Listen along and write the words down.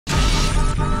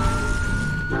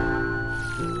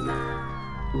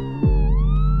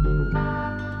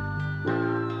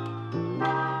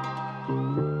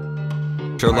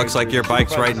Sure looks like your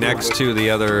bike's right next to the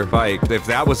other bike. If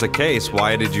that was the case,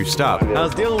 why did you stop? I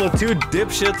was dealing with two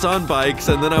dipshits on bikes,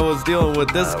 and then I was dealing with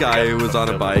this guy who was on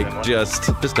a bike. Just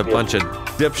a bunch of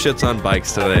dipshits on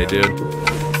bikes today, dude.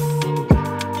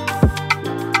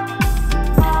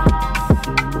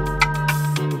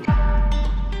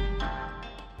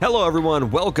 Hello everyone,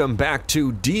 welcome back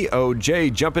to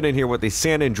DOJ, jumping in here with the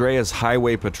San Andreas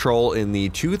Highway Patrol in the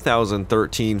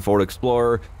 2013 Ford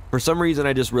Explorer. For some reason,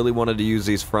 I just really wanted to use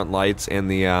these front lights and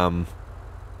the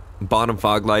bottom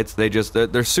fog lights.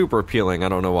 They're super appealing, I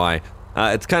don't know why.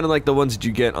 It's kind of like the ones that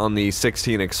you get on the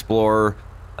 16 Explorer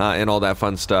and all that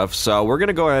fun stuff. So we're going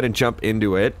to go ahead and jump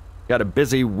into it. Got a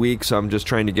busy week, so I'm just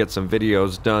trying to get some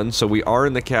videos done. So we are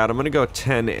in the CAT. I'm going to go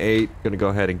 10.8. Going to go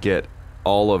ahead and get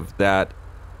all of that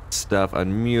stuff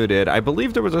unmuted. I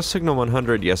believe there was a signal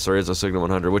 100. Yes, there is a signal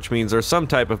 100, which means there's some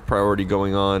type of priority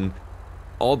going on.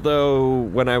 Although,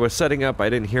 when I was setting up, I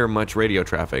didn't hear much radio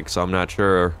traffic, so I'm not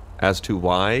sure as to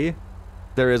why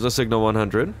there is a signal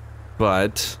 100.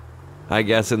 But I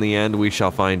guess in the end, we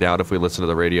shall find out if we listen to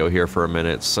the radio here for a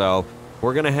minute. So,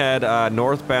 we're going to head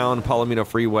northbound Palomino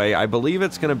Freeway. I believe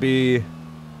it's going to be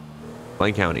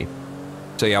Blaine County.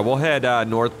 So yeah, we'll head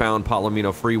northbound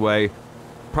Palomino Freeway.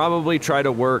 Probably try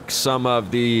to work some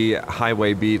of the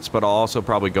highway beats, but I'll also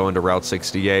probably go into Route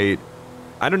 68.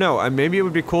 I don't know, maybe it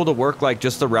would be cool to work like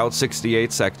just the Route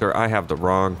 68 sector. I have the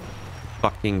wrong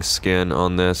fucking skin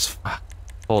on this.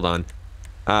 Hold on.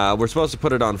 We're supposed to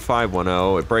put it on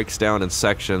 510. It breaks down in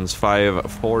sections.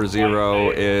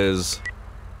 540 is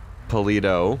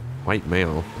Toledo. White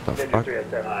male. What the fuck?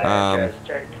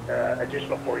 Check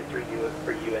additional 43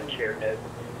 for you and share note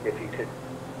if you could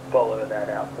follow that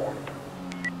out for me.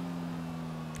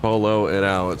 Follow it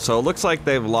out. So it looks like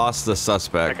they've lost the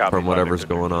suspect from whatever's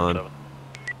going on.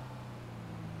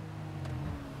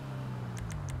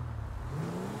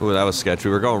 Ooh, that was sketchy.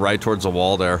 We were going right towards the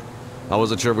wall there. I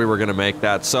wasn't sure if we were going to make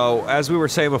that. So, as we were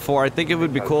saying before, I think it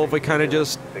would be cool if we kind of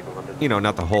just, you know,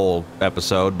 not the whole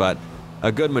episode, but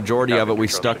a good majority of it we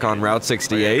stuck on Route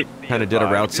 68. Kind of did a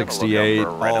Route 68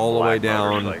 all the way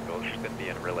down.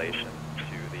 In relation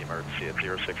to the emergency at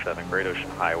 067 Great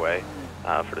Ocean Highway.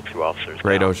 For the two officers.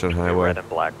 Great Ocean Highway. Red and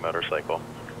black motorcycle.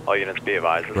 All units be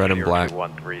advised. Red and black.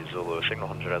 213 Zulu. Signal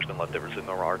 100 has been left over to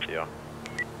no RTO.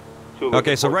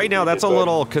 Okay, so right now that's a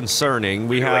little concerning.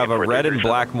 We have a red and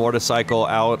black motorcycle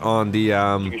out on the you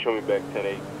can show me back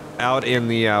 10-8. out in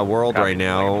the world right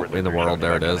now. In the world,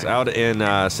 there it is. Out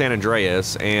in San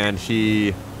Andreas, and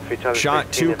he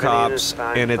shot two cops,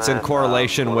 and it's in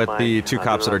correlation with the two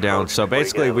cops that are down. So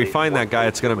basically, if we find that guy,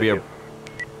 it's going to be a...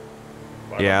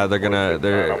 Yeah,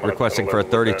 they're requesting for a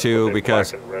 32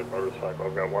 because...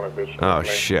 Oh,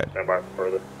 shit.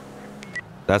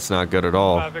 That's not good at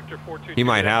all. He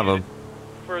might have him.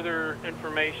 Further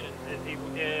information. He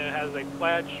has a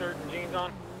plaid shirt and jeans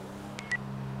on?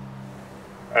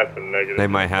 That's a negative. They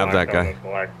might have that guy.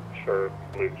 Black shirt,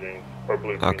 blue jeans, or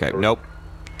blue jeans. Okay, nope.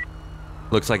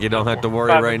 Looks like you don't have to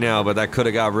worry right now, but that could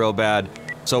have got real bad.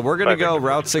 So we're going to go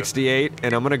Route 68,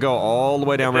 and I'm going to go all the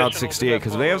way down Route 68,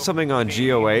 because if they have something on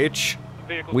GOH,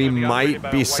 we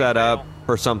might be set up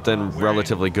for something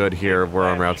relatively good here if we're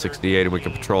on Route 68 and we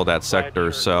can patrol that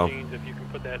sector, so... If you can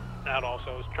put that out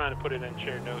also. I was trying to put it in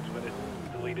shared notes, but it's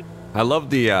deleted. I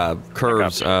love the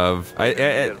curves of...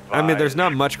 I mean, there's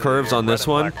not much curves on this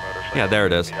one. Yeah, there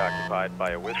it is.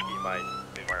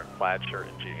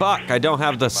 Fuck, I don't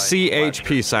have the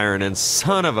CHP siren in,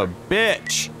 son of a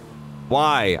bitch!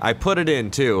 Why? I put it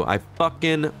in too. I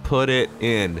fucking put it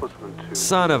in.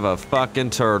 Son of a fucking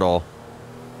turtle.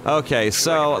 Okay,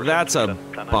 so that's a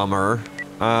bummer.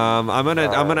 I'm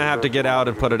gonna have to get out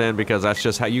and put it in because that's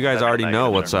just how you guys already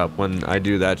know what's up when I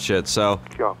do that shit. So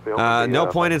no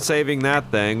point in saving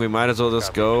that thing. We might as well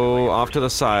just go off to the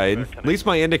side. At least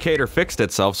my indicator fixed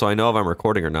itself, so I know if I'm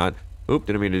recording or not. Oop,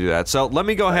 didn't mean to do that. So let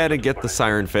me go ahead and get the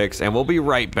siren fixed, and we'll be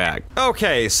right back.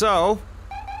 Okay, so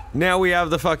now we have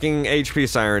the fucking HP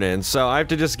siren in, so I have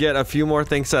to just get a few more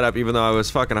things set up, even though I was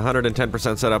fucking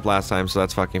 110% set up last time, so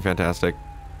that's fucking fantastic.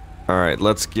 Alright,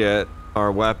 let's get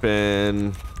our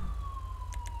weapon,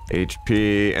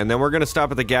 HP, and then we're gonna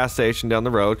stop at the gas station down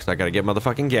the road, because I gotta get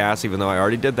motherfucking gas, even though I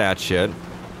already did that shit.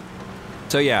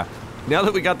 So yeah, now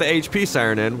that we got the HP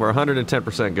siren in, we're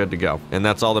 110% good to go, and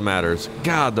that's all that matters.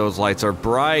 God, those lights are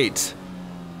bright!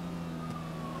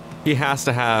 He has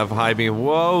to have high beam.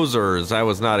 Wozers! I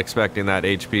was not expecting that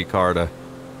HP car to...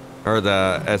 Or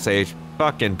the SH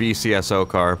fucking BCSO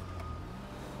car.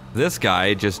 This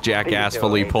guy just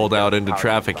jackassfully pulled out into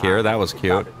traffic here. That was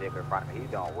cute.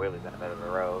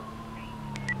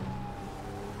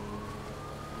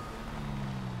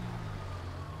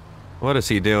 What is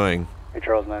he doing? Hey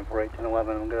Charles 948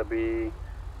 1011. I'm gonna be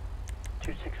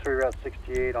 263 Route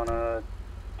 68 on a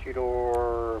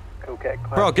two-door Coquette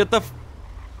class. Bro, get the.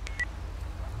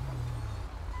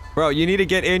 Bro, you need to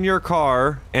get in your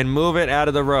car and move it out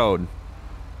of the road.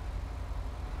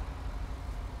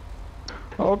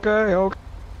 Okay, okay.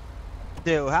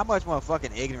 Dude, how much more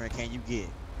fucking ignorant can you get?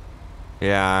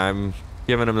 Yeah, I'm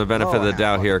giving him the benefit of the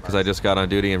doubt here because I just got on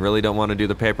duty and really don't want to do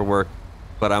the paperwork,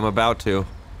 but I'm about to.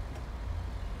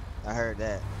 I heard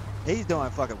that. He's doing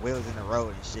fucking wheels in the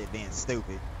road and shit, being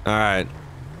stupid. All right.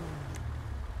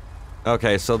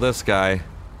 Okay, so this guy.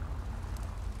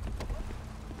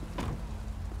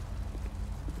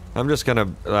 I'm just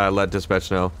gonna let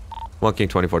dispatch know. 1 King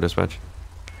 24 dispatch.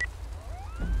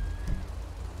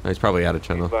 He's probably out of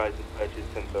channel. Advise dispatch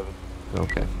is 10-7.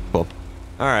 Okay, cool.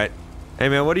 All right. Hey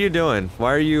man, what are you doing?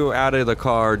 Why are you out of the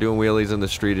car doing wheelies in the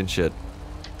street and shit?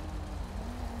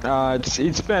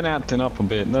 It's been acting up a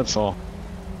bit, that's all.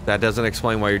 That doesn't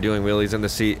explain why you're doing wheelies in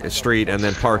the street and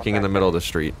then parking in the middle of the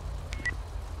street.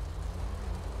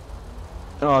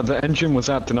 The engine was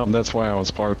acting up, that's why I was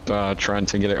parked, trying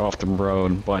to get it off the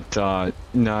road, but,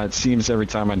 no, it seems every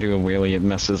time I do a wheelie it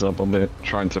messes up a bit,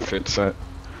 trying to fix it.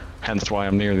 Hence why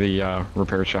I'm near the,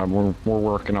 repair shop. We're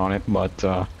working on it,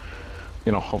 but,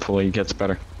 you know, hopefully it gets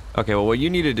better. Okay, well what you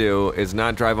need to do is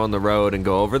not drive on the road and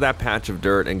go over that patch of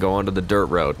dirt and go onto the dirt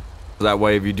road. So that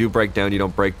way if you do break down, you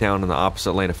don't break down in the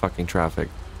opposite lane of fucking traffic.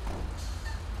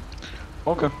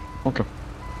 Okay, okay.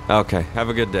 Okay, have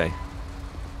a good day.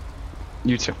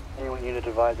 You too. Anyone unit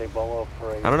advise a bolo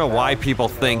for a... I don't know why people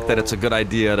think that it's a good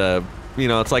idea to, you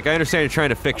know, it's like I understand you're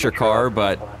trying to fix your car,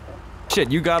 but shit,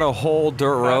 you got a whole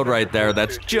dirt road right there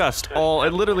that's just all,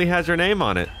 it literally has your name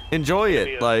on it. Enjoy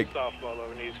it, like.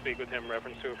 Speak with him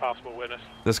reference to a possible witness.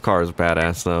 This car is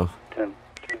badass though.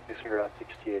 263 Route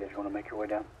 68 if you want to make your way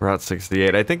down. Route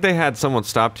 68. I think they had someone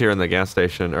stopped here in the gas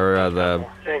station, or the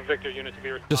Victor unit to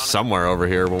be just somewhere over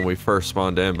here when we first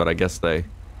spawned in, but I guess they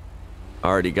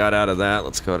already got out of that.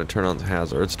 Let's go ahead and turn on the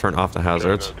hazards. Turn off the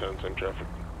hazards.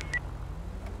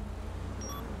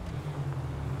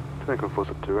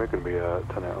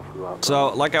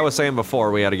 So, like I was saying before,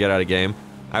 we had to get out of game.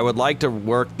 I would like to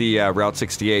work the Route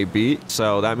 68 beat,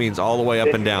 so that means all the way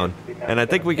up and down. And I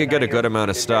think we could get a good amount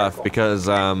of stuff, because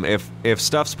if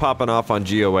stuff's popping off on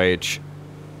GOH,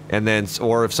 and then,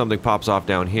 or if something pops off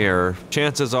down here,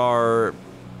 chances are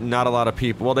not a lot of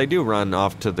people, well they do run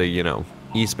off to the, you know,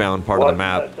 eastbound part of the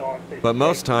map, but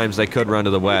most times they could run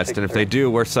to the west, and if they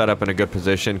do, we're set up in a good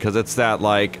position, because it's that,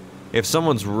 like, if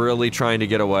someone's really trying to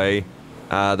get away,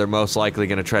 they're most likely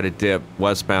going to try to dip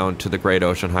westbound to the Great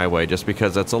Ocean Highway, just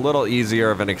because it's a little easier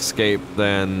of an escape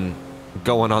than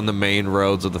going on the main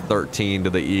roads of the 13 to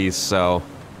the east, so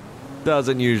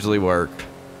doesn't usually work.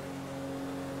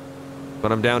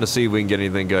 But I'm down to see if we can get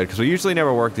anything good, because we usually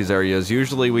never work these areas.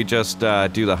 Usually we just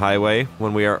do the highway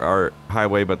when we are our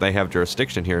highway, but they have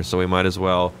jurisdiction here, so we might as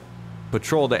well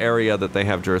patrol the area that they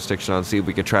have jurisdiction on, see if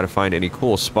we can try to find any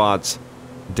cool spots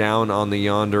down on the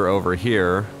yonder over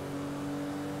here.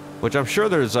 Which I'm sure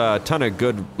there's a ton of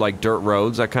good, like, dirt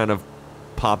roads that kind of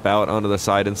pop out onto the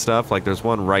side and stuff. Like, there's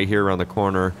one right here around the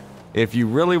corner. If you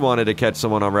really wanted to catch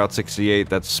someone on Route 68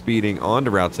 that's speeding onto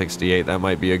Route 68, that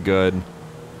might be a good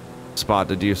spot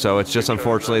to do so. It's just,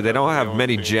 unfortunately, they don't have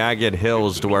many jagged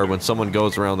hills to where when someone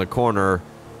goes around the corner,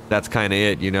 that's kind of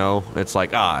it, you know? It's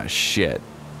like, ah, shit.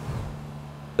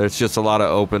 There's just a lot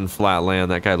of open, flat land.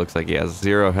 That guy looks like he has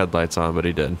 0 headlights on, but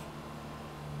he did.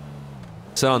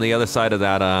 So on the other side of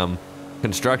that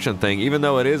construction thing, even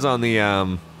though it is on the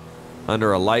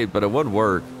under a light, but it would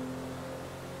work.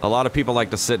 A lot of people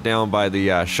like to sit down by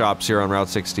the shops here on Route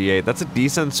 68. That's a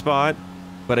decent spot,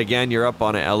 but again, you're up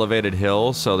on an elevated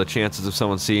hill, so the chances of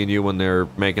someone seeing you when they're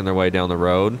making their way down the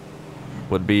road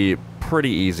would be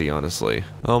pretty easy, honestly.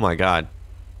 Oh my god.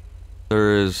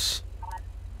 There's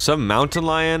some mountain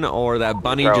lion, or that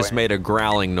bunny just made a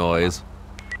growling noise.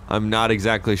 I'm not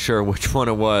exactly sure which one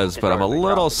it was, but I'm a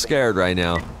little scared right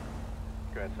now.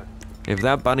 If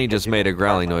that bunny just made a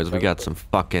growling noise, we got some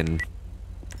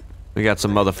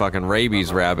motherfucking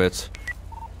rabies rabbits.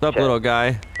 What's up, little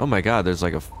guy? Oh my god, there's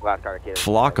like a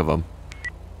flock of them.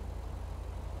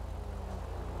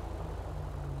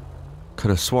 Could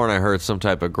have sworn I heard some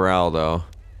type of growl, though.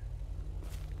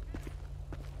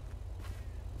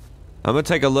 I'm gonna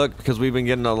take a look, because we've been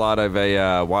getting a lot of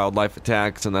wildlife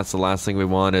attacks, and that's the last thing we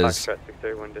want is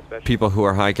people who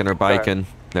are hiking or biking.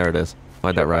 There it is.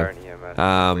 Why'd that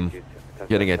rhyme?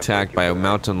 Getting attacked by a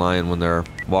mountain lion when they're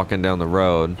walking down the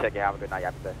road.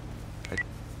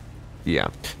 Yeah.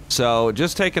 So,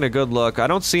 just taking a good look. I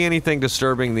don't see anything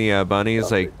disturbing the bunnies.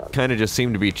 They kind of just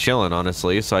seem to be chilling,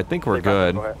 honestly, so I think we're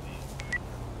good.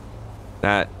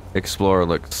 That Explorer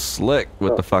looks slick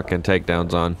with the fucking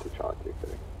takedowns on.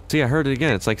 See, I heard it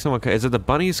again. It's like someone... Is it the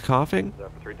bunny's coughing?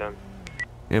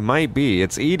 It might be.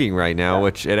 It's eating right now,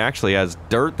 which it actually has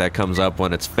dirt that comes up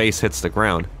when its face hits the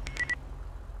ground.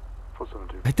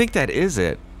 I think that is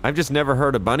it. I've just never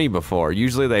heard a bunny before.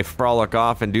 Usually they frolic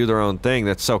off and do their own thing.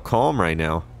 That's so calm right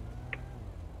now.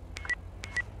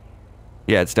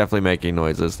 Yeah, it's definitely making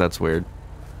noises. That's weird.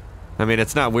 I mean,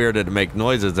 it's not weird to make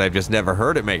noises. I've just never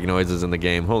heard it make noises in the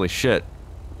game. Holy shit.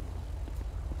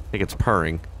 I think it's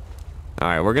purring.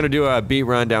 Alright, we're gonna do a beat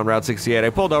run down Route 68. I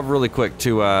pulled over really quick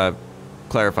to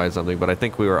clarify something, but I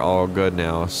think we were all good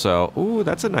now. So, ooh,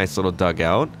 that's a nice little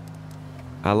dugout.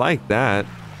 I like that.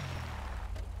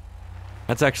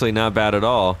 That's actually not bad at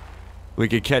all. We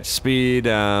could catch speed.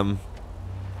 I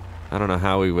don't know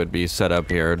how we would be set up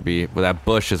here. It'd be... Well, that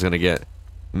bush is gonna get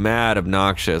mad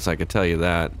obnoxious, I could tell you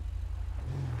that.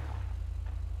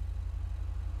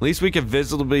 At least we can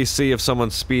visibly see if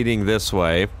someone's speeding this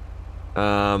way.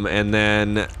 And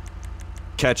then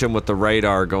catch him with the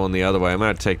radar going the other way. I'm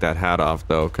gonna take that hat off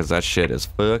though, because that shit is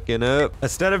fucking up.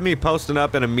 Instead of me posting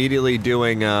up and immediately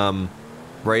doing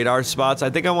radar spots, I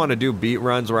think I want to do beat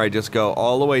runs where I just go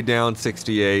all the way down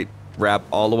 68, wrap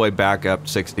all the way back up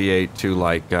 68 to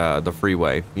like the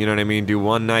freeway. You know what I mean? Do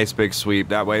one nice big sweep.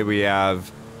 That way we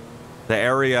have the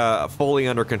area fully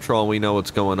under control and we know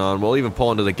what's going on. We'll even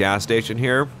pull into the gas station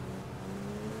here.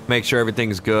 Make sure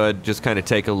everything's good. Just kind of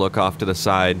take a look off to the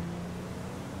side.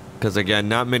 Because again,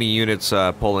 not many units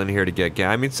pull in here to get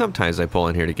gas. I mean, sometimes they pull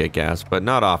in here to get gas, but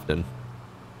not often.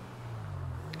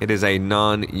 It is a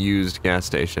non-used gas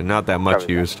station. Not that much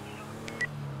used.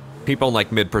 People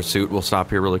like mid-pursuit will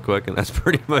stop here really quick, and that's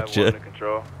pretty much it.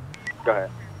 Control. Go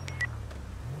ahead.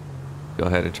 Go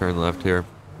ahead and turn left here.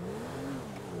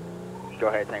 Go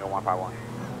ahead, Tango 151.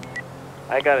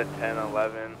 I got a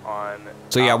 1011 on...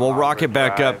 So yeah, we'll rock it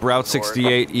back up Route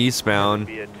 68 eastbound.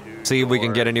 See if we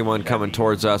can get anyone coming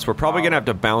towards us. We're probably going to have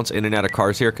to bounce in and out of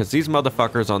cars here, because these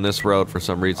motherfuckers on this road, for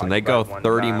some reason, they go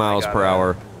 30 miles per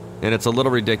hour. And it's a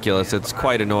little ridiculous. It's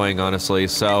quite annoying, honestly.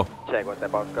 So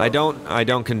I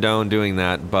don't condone doing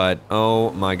that, but oh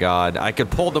my god, I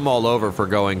could pull them all over for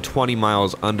going 20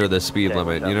 miles under the speed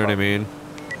limit. You know what I mean?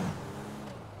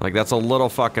 Like, that's a little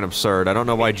fucking absurd. I don't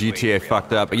know why GTA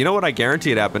fucked up. But you know what I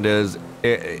guarantee it happened is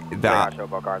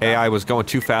the AI was going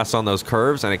too fast on those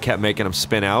curves and it kept making them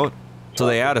spin out. So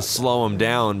they had to slow them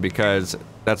down because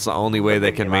that's the only way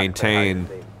they can maintain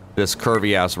this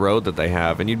curvy-ass road that they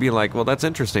have. And you'd be like, well, that's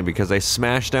interesting because they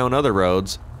smash down other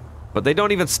roads, but they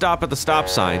don't even stop at the stop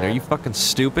sign. Are you fucking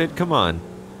stupid? Come on.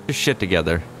 Just shit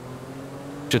together.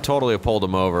 Should totally have pulled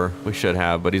him over. We should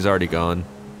have, but he's already gone.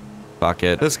 Fuck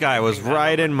it. This guy was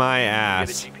right in my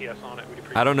ass.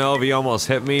 I don't know if he almost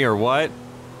hit me or what.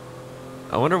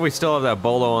 I wonder if we still have that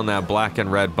bolo on that black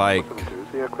and red bike.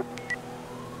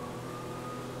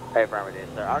 Hey, affirmative,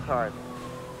 sir. Our car.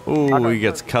 Ooh, he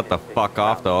gets cut the fuck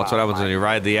off though. That's what happens when you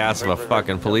ride the ass of a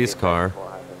fucking police car.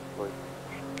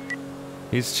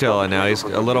 He's chilling now. He's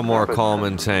a little more calm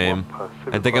and tame.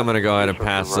 I think I'm gonna go ahead and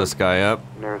pass this guy up.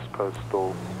 Nearest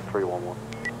postal 311.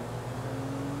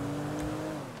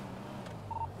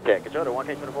 Okay, control to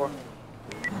 1K24.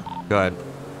 Go ahead.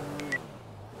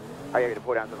 I got you to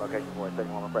pull down to the location for a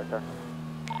 71 request, sir.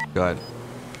 Go ahead.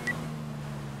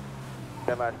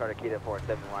 That last car to key that for a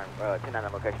 71,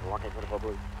 10-9 location for 1K24,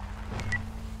 please.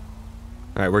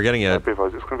 Alright, we're getting it. It's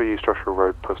going to be East Joshua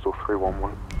Road, postal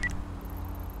 311.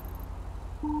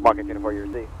 1K24, you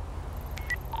receive.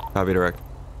 Copy direct.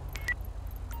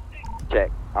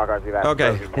 Check. All cars be back.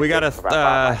 Okay, we got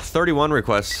a 31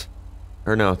 request.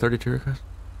 Or no, 32 request?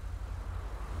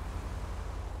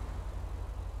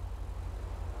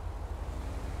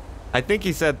 I think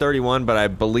he said 31, but I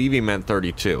believe he meant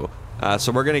 32.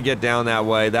 So we're going to get down that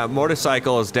way. That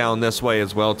motorcycle is down this way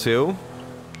as well, too.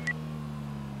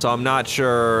 So I'm not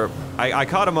sure. I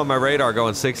caught him on my radar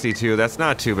going 62. That's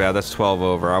not too bad. That's 12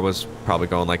 over. I was probably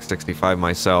going like 65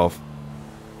 myself.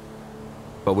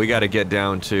 But we got to get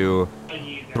down to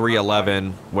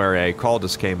 311 where a call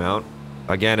just came out.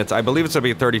 Again, I believe it's going to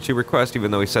be a 32 request,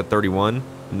 even though he said 31.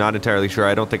 Not entirely sure.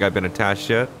 I don't think I've been attached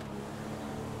yet.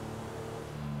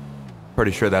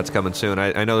 Pretty sure that's coming soon.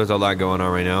 I know there's a lot going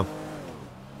on right now.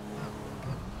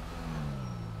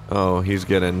 Oh, he's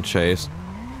getting chased.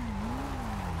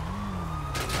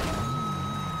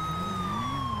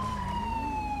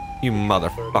 You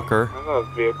motherfucker. I have a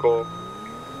vehicle.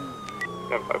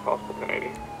 10-5 possible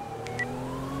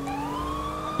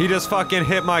 1080. He just fucking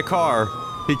hit my car.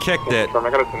 He kicked it. I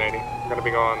got a 1080. I'm going to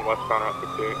be going westbound Route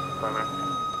 68 primary.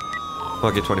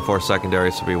 Monkey 24 secondary,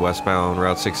 this will be westbound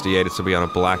Route 68. This will be on a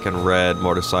black and red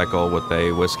motorcycle with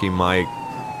a whiskey mic.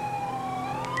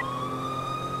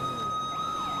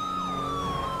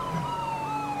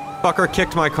 Fucker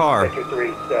kicked my car.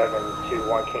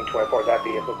 2371 King 24, that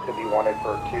vehicle could be wanted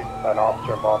for an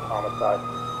officer involved homicide.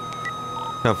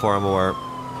 10-4, I'm aware.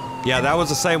 Yeah, that was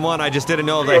the same one, I just didn't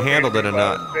know if they handled it or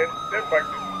not. That bike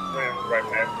just ran right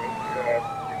past me.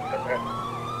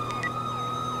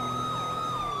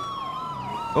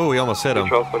 Oh, we almost hit him.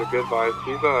 Charles put a good advice.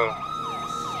 He's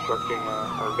obstructing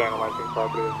or vandalizing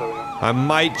property or something. I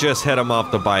might just hit him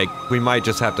off the bike. We might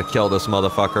just have to kill this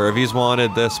motherfucker if he's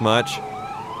wanted this much.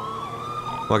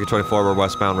 Monkey 24, we're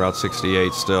westbound Route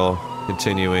 68 still.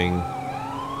 Continuing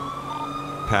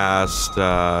past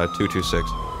 226.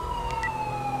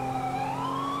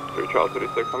 3 Charles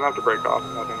 36. I'm gonna have to break off.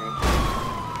 Nothing is.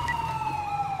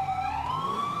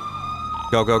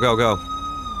 Go, go, go, go.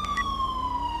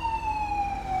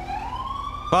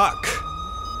 Fuck.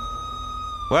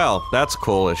 Well, that's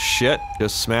cool as shit.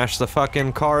 Just smashed the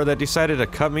fucking car that decided to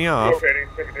cut me off. Locating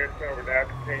secondary over now,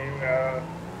 continue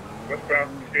westbound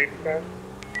 68.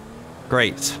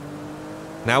 Great.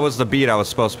 That was the beat I was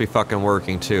supposed to be fucking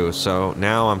working to, so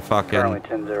now I'm fucking... Currently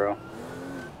 10-0.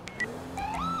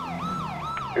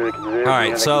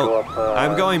 Alright, so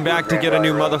I'm going back to get a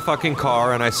new motherfucking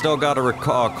car, and I still gotta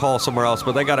call somewhere else,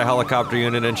 but they got a helicopter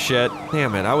unit and shit.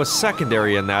 Damn it, I was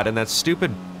secondary in that, and that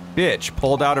stupid bitch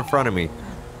pulled out in front of me.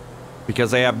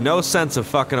 Because they have no sense of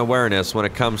fucking awareness when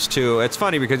it comes to... It's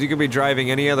funny because you could be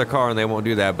driving any other car and they won't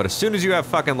do that, but as soon as you have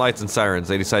fucking lights and sirens,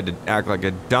 they decide to act like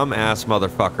a dumb-ass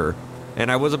motherfucker.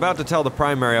 And I was about to tell the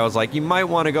primary, I was like, you might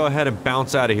want to go ahead and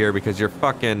bounce out of here because your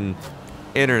fucking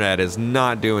internet is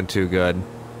not doing too good.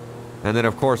 And then,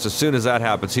 of course, as soon as that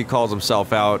happens, he calls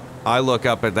himself out. I look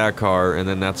up at that car, and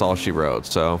then that's all she wrote,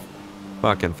 so...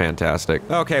 Fucking fantastic.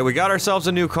 Okay, we got ourselves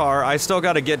a new car. I still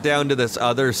got to get down to this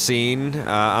other scene.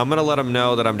 I'm going to let them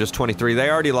know that I'm just 23. They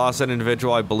already lost an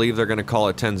individual. I believe they're going to call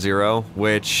it 10-0,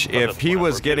 which, if he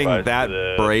was getting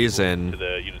that brazen... To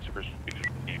the unit super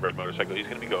motorcycle, he's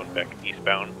going to be going back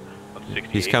eastbound on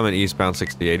 68. He's coming eastbound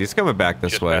 68. He's coming back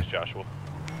this way. Just past Joshua.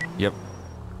 Yep.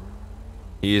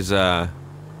 He's,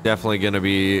 definitely going to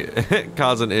be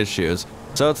causing issues.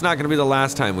 So it's not going to be the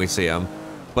last time we see him.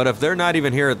 But if they're not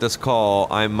even here at this call,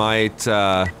 I might,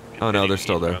 oh no, they're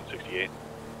still there.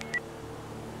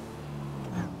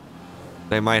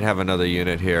 They might have another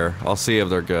unit here. I'll see if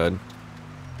they're good.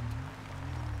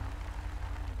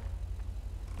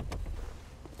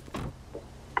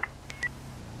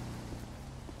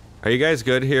 Are you guys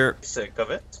good here? Sick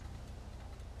of it.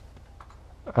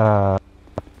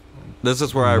 This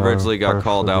is where I originally got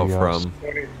called out from.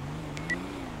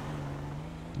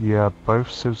 Yeah,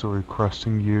 both civs are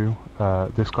requesting you.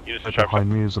 This guy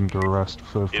behind me is under arrest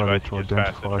for failure to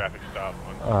identify.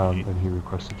 And he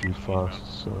requested you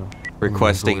first, so...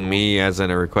 Requesting me as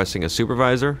in requesting a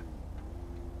supervisor?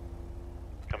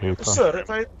 Sir, if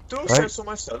I do say so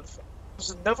myself, it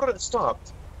was never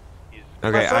stopped.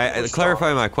 Okay, I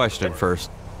clarify my question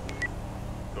first.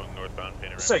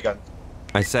 Say again.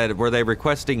 I said, were they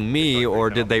requesting me, or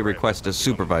did they request a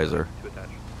supervisor?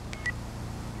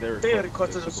 They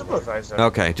requested a supervisor.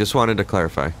 Okay, just wanted to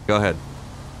clarify. Go ahead.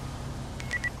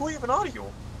 Who even are you?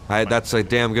 That's a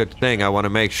damn good thing. I want to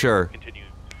make sure.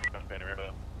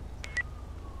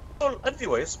 Well,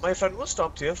 anyways, my friend was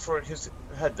stopped here for his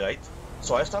head died,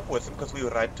 so I stopped with him because we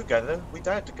ran together, we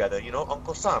died together, you know,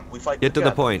 Uncle Sam, we fight Get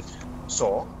together. to the point.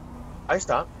 So, I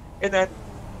stopped, and then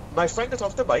my friend gets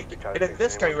off the bike, and then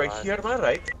this guy right here on my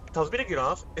right tells me to get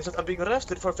off, and says I'm being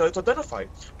arrested for failure to identify,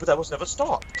 but I was never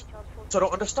stopped. So I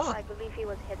don't understand.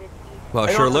 Well,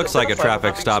 it sure looks like a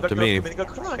traffic stop to me. But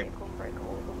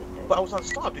I was not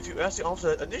stopped. If you ask the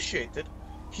officer that initiated,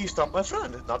 he stopped my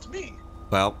friend, not me.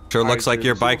 Well, sure looks like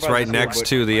your bike's right next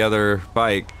to the other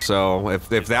bike, so if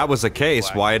that was the case,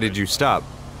 why did you stop?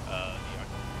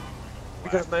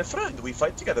 Because my friend, we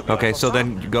fight together. Okay, so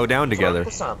then go down together.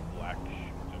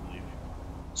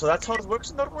 So that's how it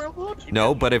works in the real world?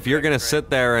 No, but if you're gonna sit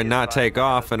there and not take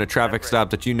off in a traffic stop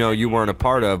that you know you weren't a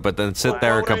part of, but then sit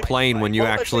there and complain when you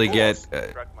actually get...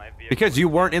 because you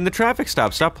weren't in the traffic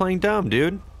stop. Stop playing dumb,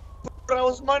 dude. But I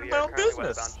was minding my own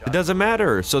business. It doesn't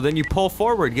matter. So then you pull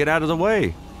forward, get out of the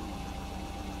way.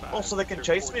 Oh, so they can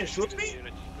chase me and shoot me?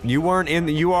 You weren't in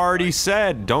the... You already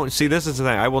said... Don't... See, this is the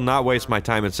thing. I will not waste my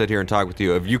time and sit here and talk with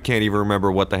you if you can't even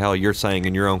remember what the hell you're saying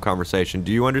in your own conversation.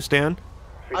 Do you understand?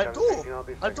 I do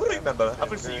remember.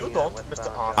 Obviously you don't,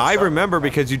 Mr. Officer. I remember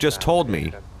because you just told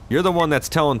me. You're the one that's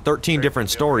telling 13 different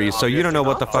stories, so you don't know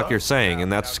what the fuck you're saying,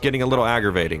 and that's getting a little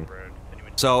aggravating.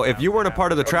 So if you weren't a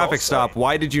part of the traffic stop,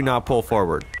 why did you not pull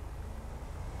forward?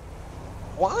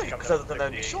 Why? Because I'm gonna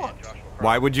be shot.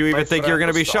 Why would you even think you're going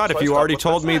to be shot if you already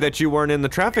told me that you weren't in the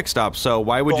traffic stop? So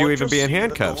why would you even be in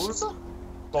handcuffs?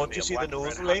 Don't you see the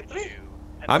news lately?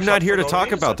 I'm not here to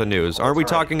talk about the news. Aren't we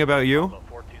talking about you?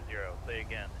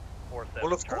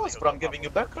 Well, of course, but I'm giving you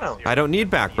background. I don't need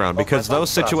background because those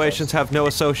situations have no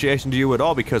association to you at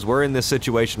all because we're in this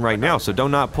situation right now. So do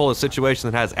not pull a situation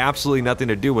that has absolutely nothing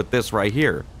to do with this right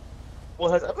here. Well,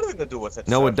 it has everything to do with it.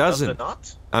 No, sir. it doesn't. Does it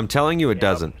not? I'm telling you it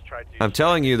doesn't. I'm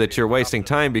telling you that you're wasting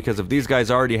time because if these guys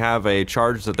already have a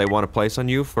charge that they want to place on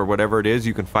you for whatever it is,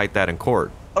 you can fight that in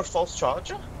court. A false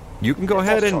charge? You can go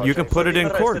ahead and you can put it in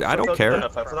court. I don't care.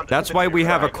 That's why we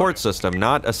have a court system,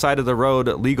 not a side-of-the-road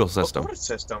legal system. A court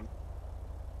system?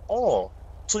 Oh,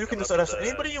 so you can just arrest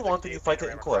anybody you want and you fight it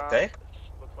in court, eh?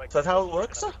 Is that how it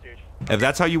works? If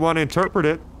that's how you want to interpret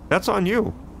it, that's on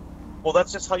you. Well,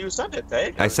 that's just how you said it,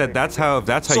 eh? I said if that's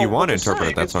how you want to interpret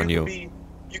it, that's on you.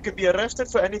 You can be arrested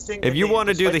for anything. If you want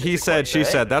to do the he said, she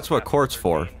said, that's what court's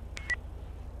for.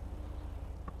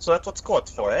 So that's what's court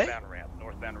for, eh?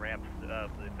 Northbound ramp, the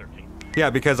 13. Yeah,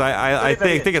 because I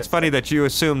think it's funny that you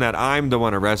assume that I'm the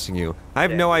one arresting you. I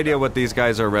have no idea what these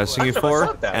guys are arresting you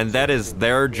for, and that is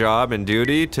their job and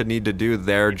duty to need to do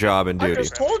their job and duty. I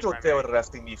just told you what they were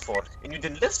arresting me for, and you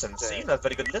didn't listen. See, you're not a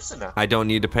very good listener. I don't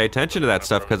need to pay attention to that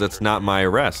stuff because it's not my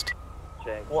arrest.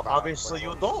 Well, obviously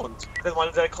you don't. Then why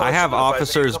did I call I have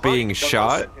officers being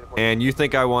shot, and you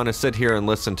think I want to sit here and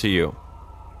listen to you.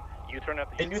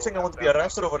 And you think I want to be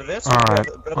arrested over this? Alright.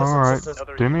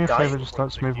 Do me a favor, just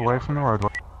let's move away from the roadway.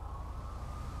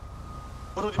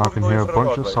 I can hear a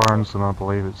bunch of sirens and I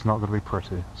believe it's not going to be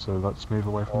pretty, so let's move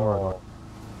away from the roadway.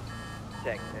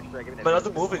 But not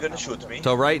the movie gonna shoot me.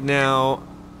 So right now,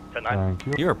 Thank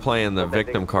you. you're playing the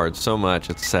victim card so much,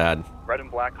 it's sad. Red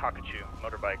and black Hakachu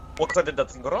motorbike. Well, because I did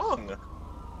nothing wrong,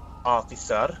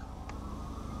 officer.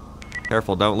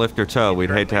 Careful, don't lift your toe, we'd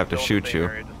hate to have to shoot you.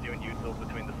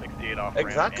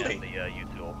 Exactly. And the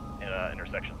U-tool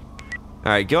intersection.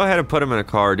 Alright, go ahead and put him in a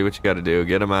car, do what you gotta do,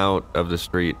 get him out of the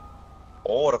street.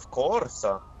 Oh, of course.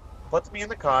 Put me in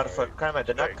the car for a crime I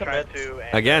did not commit.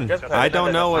 Again, I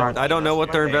don't know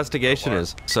what their investigation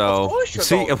is. So,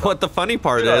 see, what the funny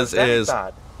part is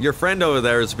your friend over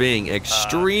there is being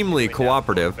extremely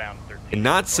cooperative, and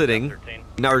not sitting,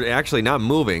 or actually not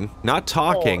moving, not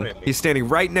talking. He's standing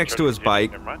right next to his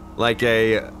bike, like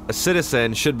a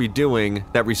citizen should be doing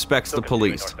that respects the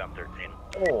police.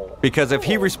 Because if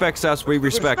he respects us, we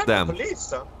respect them.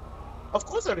 Of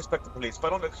course I respect the police,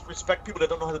 but I don't respect people that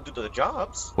don't know how to do their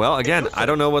jobs. Well, again, I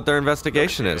don't know what their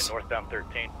investigation is.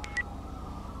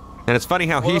 And it's funny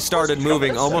how he started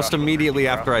moving almost immediately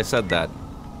after I said that.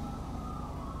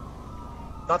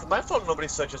 Not my fault nobody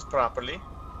searches properly.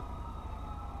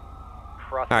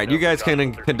 Alright, you guys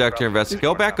can conduct your investigation.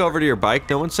 Go back over to your bike.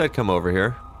 No one said come over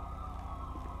here.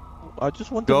 I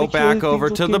just want to Go make sure back over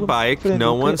everything's to okay the with bike. friend,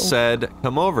 No okay? one said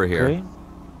come over here. Okay.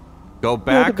 Go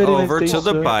back very nice over day, to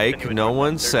the sir. bike. No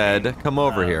one said come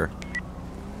over here.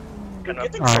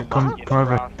 Alright, come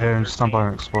over here and stand by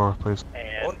an Explorer, please.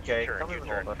 Okay, come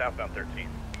over. Southbound 13.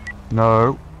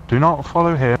 No, do not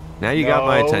follow him. Now you got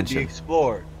my attention. The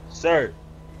Explorer. Sir.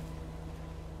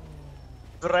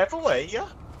 Drive away, yeah?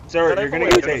 Sir, you're gonna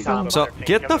get tased. So,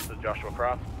 get the Joshua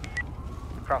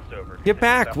crossed over. Get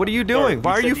back! What are you doing?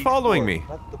 Why are you following me?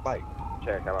 Not the bike.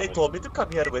 They told me to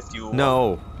come here with you.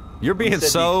 No. You're being said the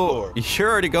so... Explorer.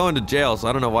 You're already going to jail, so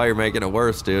I don't know why you're making it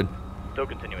worse, dude. Still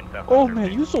continuing southbound Oh 13.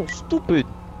 man, you so stupid.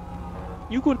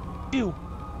 You could you.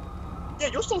 Yeah,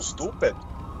 you're so stupid.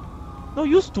 No,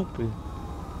 you stupid.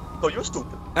 No, you're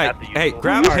stupid. Hey,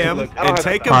 grab Alright, him look, I don't and have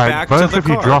take to- him Alright, back to both the of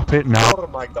you car. drop it now. Oh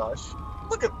my gosh.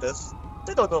 Look at this.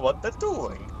 They don't know what they're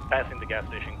doing. Passing the gas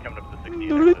station, coming up to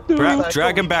the 60.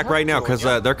 Drag him back right now, because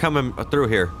they're coming through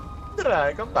here.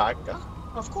 Drag them back.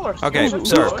 Of course. Okay, Who's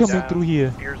sir. coming through here?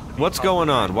 What's going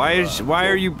on? Why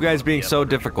are you guys being so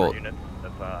difficult?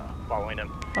 Following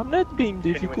him. I'm not being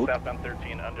Continuing difficult. southbound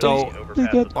 13 under So, the They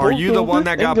overpass. got Are you pulled the one over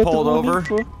that got and pulled warning over?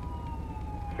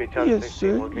 for- Yes,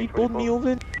 sir. He pulled me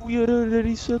over. We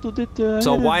already settled it. So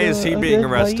ahead why of, is he a being red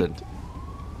light. arrested?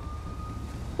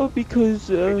 Oh, because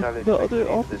the other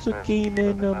officer came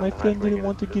and my friend didn't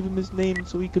want to give him his name,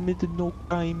 so he committed no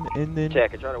crime, and then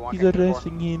he's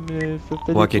arresting him for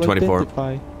failure Wonky to 24.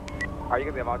 identify. Are you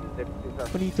gonna be involved in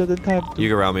this? When he doesn't have to. You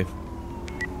can around me.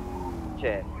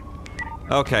 Check.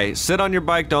 Okay, sit on your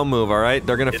bike, don't move, alright?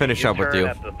 They're gonna finish up with you.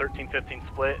 At the 13-15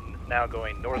 split, and it's now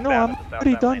going northbound No, I'm at the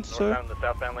already southbound done, lanes. sir. Northbound in the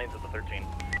southbound lanes at the 13.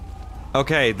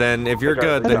 Okay, then if you're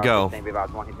good, then go.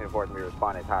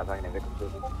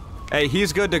 Hey,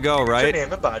 he's good to go, What's your right?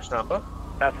 name and badge number?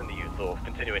 Passing the U-tool,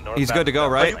 continuing northbound. He's good to go,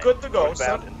 right? Are you good to go, sir?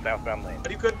 Northbound and southbound lanes.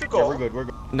 Are you good to go? Yeah, we're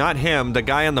good. not him, the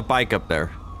guy on the bike up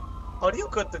there. Are you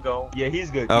good to go? Yeah, he's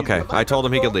good. Okay, I told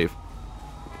him he could leave.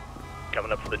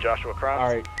 Coming up for the Joshua cross.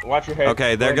 Alright, watch your head.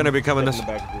 Okay, they're gonna be coming this.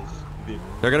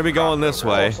 They're gonna be going this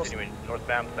way. Continuing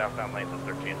northbound, southbound lanes of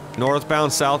 13.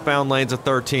 Northbound, southbound lanes of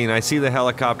 13. I see the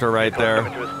helicopter right there.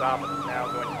 Coming to a stop and is now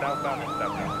going southbound and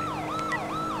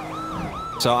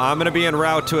southbound lanes. So I'm gonna be en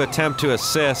route to attempt to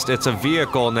assist. It's a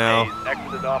vehicle now. He's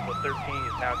exited off with 13.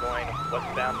 He's now going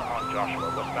westbound on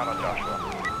Joshua. Westbound on Joshua.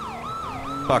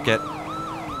 Fuck it.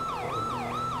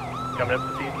 Coming up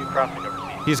to see you crossing over.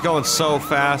 He's going so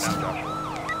fast.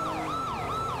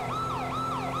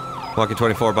 Walking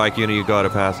 24 bike unit, you go out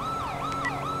of pass.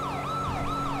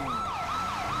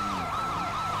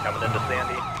 Coming into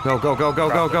Sandy. Go, go, go, go,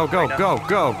 go, go, go, go,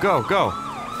 go, go, go.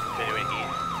 Continuing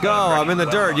east. Go, I'm in the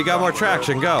dirt. You got more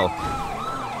traction. Go.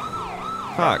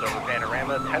 Fuck. Over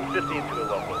Panorama, 1050 into a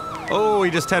local. Oh,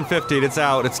 he just 1050'd. It's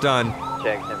out. It's done.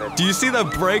 Do you see the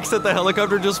brakes that the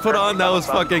helicopter just put on? That was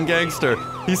fucking gangster.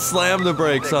 He slammed the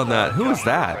brakes on that. Who was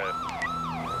that?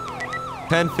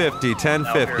 1050,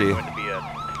 1050.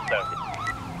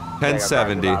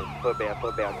 1070.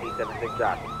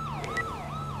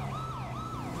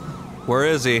 Where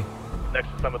is he? Next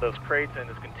to some of those crates and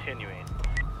is continuing.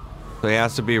 So he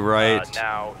has to be right.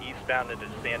 Now eastbound into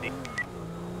Sandy.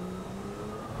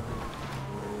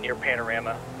 Near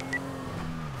Panorama.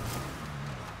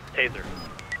 Taser.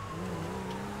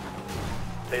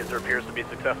 Taser appears to be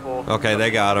successful. Okay, they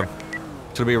got him.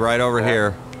 It's gonna be right over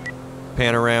here.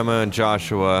 Panorama and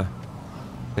Joshua.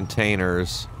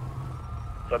 Containers.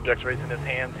 Subject's raising his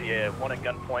hands. He had one at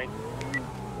gunpoint.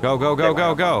 Go, go, go,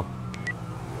 go, go.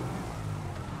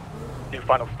 New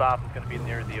final stop is going to be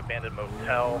near the abandoned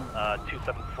motel,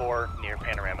 274 near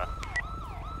Panorama.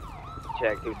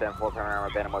 Check 274 Panorama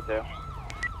abandoned motel.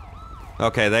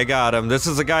 Okay, they got him. This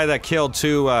is the guy that killed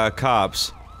 2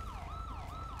 cops.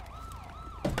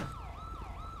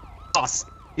 Boss,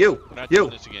 you. Put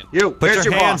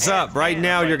your hands up right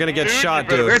now. You're gonna get shot,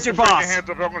 dude. Where's your boss?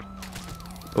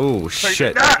 Oh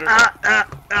shit.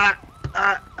 Alright,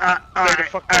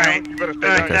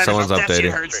 okay, someone's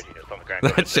updating.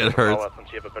 That shit hurts.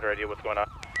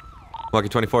 Lucky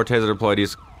 24 taser deployed.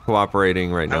 He's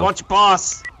cooperating right now. I want your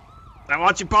boss. I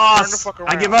want your boss.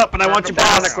 I give up, and I want your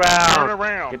boss. Turn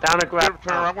around. Get down the ground.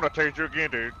 Turn around. I'm gonna tase you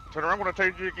again, dude. Turn around. I'm gonna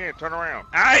tase you again. Turn around.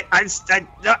 Alright, I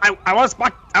want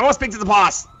to speak to the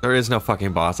boss. There is no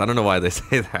fucking boss. I don't know why they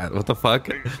say that. What the fuck?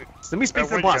 Let me speak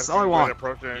to the boss. That's all I want.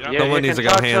 Someone needs to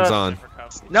go hands on.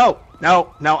 No.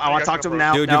 I want to talk to him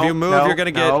now. Dude, if you move, you're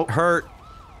gonna get hurt.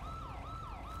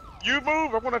 You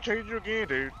move. I'm gonna tase you again,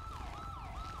 dude.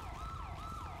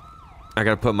 I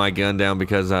gotta put my gun down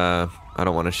because I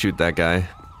don't want to shoot that guy.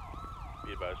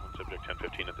 Be advised, one subject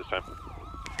 1015 at this time.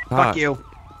 Fuck you.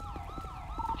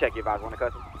 Check your advise, want to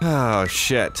cut him? Oh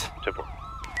shit.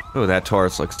 Oh, that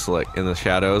Taurus looks slick in the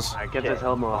shadows. Alright, get this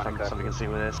helmet off so we can see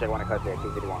what it is. Check 1 to cut there,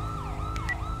 251.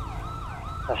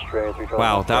 Australia 312.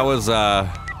 Wow, that was I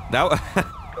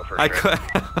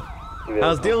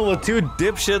was dealing with 2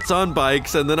 dipshits on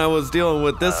bikes, and then I was dealing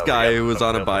with this guy who was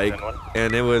on a bike,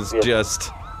 and it was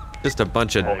just a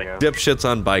bunch of dipshits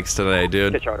on bikes today,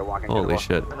 dude. Holy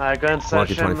shit. Go and search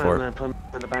Lucky him 24. and then put him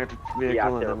in the back of the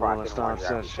vehicle and then we'll start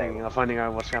searching, finding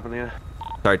out what's happening here.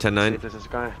 Sorry, See 10-9. if this is a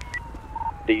guy.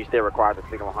 Do you still require the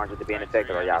signal 100 to be in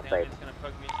effect, or are y'all safe?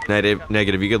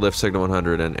 Negative. You could lift signal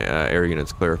 100 and air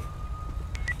units clear.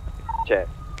 Check.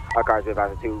 Our cars be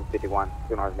advised 251.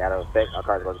 Signal is out of effect. Our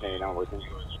cars go to continue on working.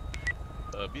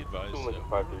 Be advised, a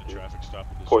traffic stop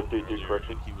in this 433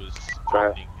 correction. He was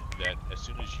threatening that as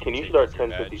soon as you Can you take start off your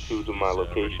 1052 to badge, my he's,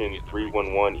 location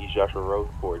 311 East Joshua Road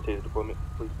for a taser deployment,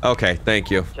 please? Okay, thank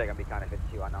you. Check on be kind of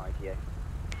 52. I know ETA.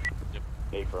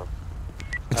 Hey, bro.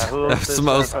 That's the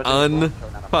most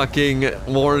unfucking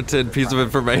warranted piece of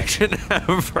information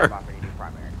ever.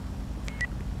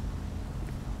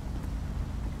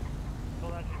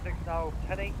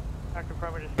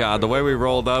 God, the way we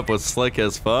rolled up was slick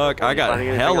as fuck. I got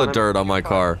hella dirt on my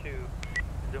car.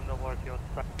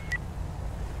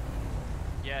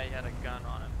 Yeah, he had a gun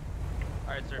on him.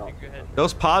 Alright, sir, if you go ahead.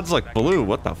 Those pods look blue.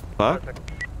 What the fuck?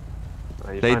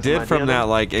 They did from that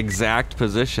like exact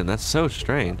position. That's so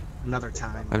strange. Another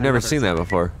time. I've never seen that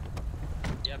before.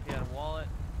 Yep, he had a wallet.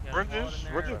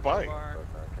 Where's his bike?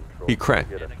 He crashed.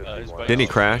 Didn't he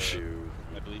crash?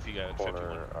 I believe he got a 51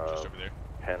 just over there.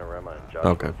 Panorama and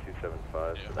Joshua Okay.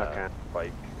 275. Okay.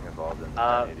 Bike involved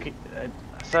in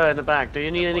Sir, in the back, do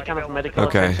you need any kind of medical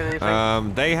attention or Okay.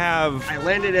 anything? They have. I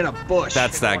landed in a bush.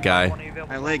 That's that guy.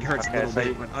 My leg hurts a little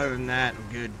bit, but other than that,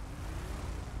 I'm good.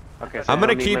 Okay, so I'm you gonna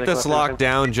don't need keep medical this locked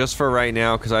attention? down just for right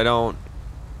now because I don't,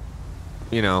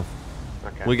 you know,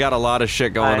 Okay. We got a lot of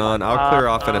shit going on. I'll clear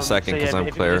off in a second because I'm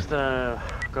clear. Just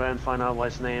go ahead and find out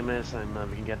what his name is, and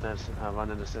we can get that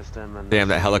run in the system. And damn,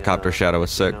 that helicopter shadow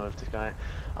was sick. You know, if this guy,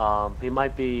 he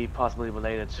might be possibly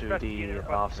related to the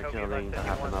officer killing that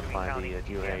happened up by the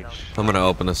UH. I'm gonna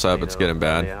open this up. It's getting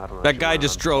bad. That guy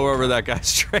just drove over that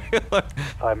guy's trailer.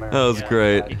 That was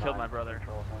great. He killed my brother.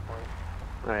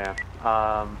 Oh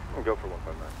yeah. We'll go for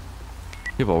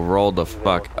 159. People rolled the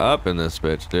fuck up in this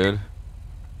bitch, dude.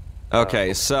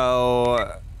 Okay,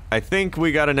 so I think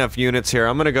we got enough units here.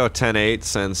 I'm gonna go 10-8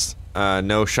 since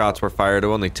no shots were fired,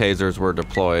 only tasers were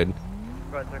deployed.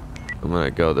 I'm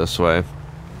gonna go this way.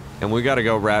 And we gotta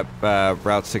go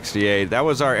Route 68. That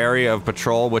was our area of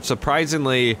patrol, which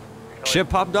surprisingly, shit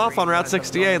popped off on Route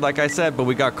 68, like I said, but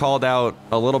we got called out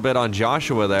a little bit on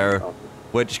Joshua there,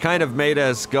 which kind of made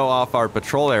us go off our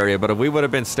patrol area. But if we would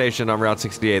have been stationed on Route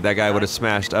 68, that guy would have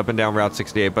smashed up and down Route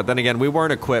 68. But then again, we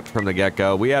weren't equipped from the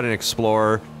get-go. We had an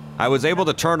Explorer. I was able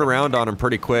to turn around on him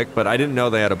pretty quick, but I didn't know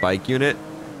they had a bike unit.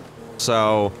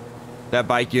 So that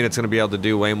bike unit's going to be able to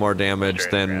do way more damage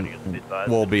than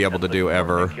we'll be able to do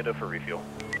ever.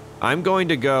 I'm going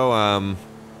to go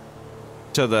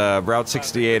to the Route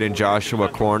 68 in Joshua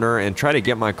Corner and try to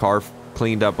get my car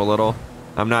cleaned up a little.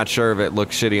 I'm not sure if it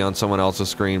looks shitty on someone else's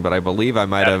screen, but I believe I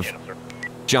might have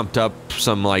jumped up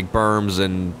some like berms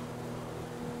and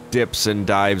dips and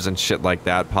dives and shit like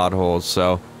that, potholes.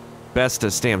 So best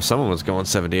to damn, someone was going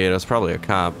 78. It was probably a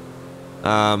cop.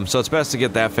 So it's best to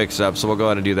get that fixed up. So we'll go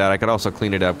ahead and do that. I could also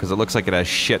clean it up because it looks like it has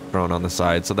shit thrown on the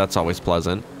side, so that's always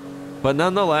pleasant. But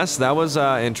nonetheless, that was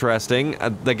interesting.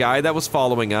 The guy that was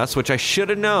following us, which I should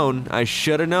have known. I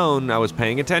was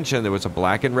paying attention. There was a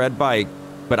black and red bike.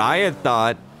 But I had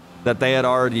thought that they had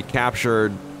already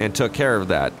captured and took care of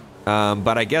that.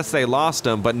 But I guess they lost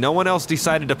him, but no one else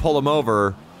decided to pull him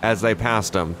over as they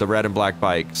passed him, the red and black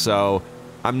bike. So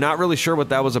I'm not really sure what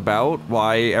that was about,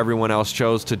 why everyone else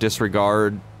chose to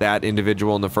disregard that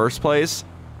individual in the first place.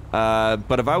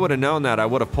 But if I would have known that, I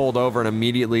would have pulled over and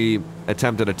immediately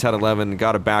attempted a 1011,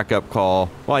 got a backup call.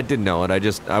 Well, I did know it.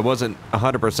 I wasn't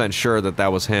 100% sure that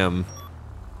that was him.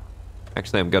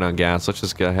 Actually, I'm good on gas. Let's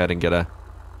just go ahead and get a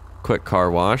quick car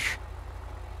wash.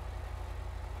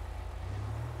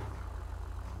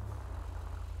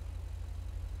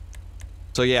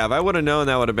 So yeah, if I would have known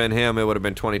that would have been him, it would have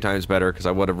been 20 times better because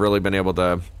I would have really been able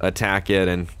to attack it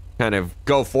and kind of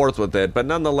go forth with it. But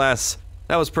nonetheless,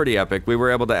 that was pretty epic. We were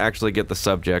able to actually get the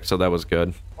subject, so that was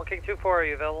good. 1 King 24, are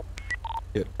you available?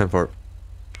 Yeah, 10-4.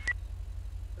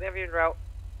 They have you en route.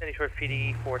 Any short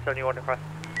PD 471 across.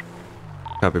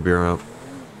 Copy, bureau out.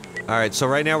 Alright, so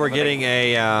right now we're getting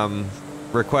a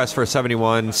request for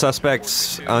 71.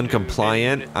 Suspect's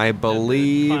uncompliant. I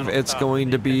believe it's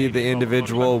going to be the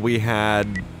individual we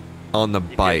had on the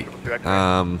bike.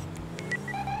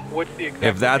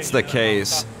 If that's the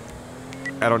case,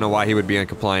 I don't know why he would be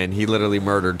uncompliant. He literally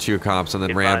murdered 2 cops and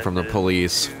then ran from the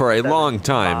police for a long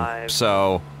time.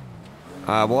 So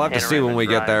we'll have to see when we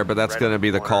get there, but that's going to be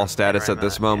the call status at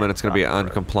this moment. It's going to be an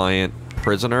uncompliant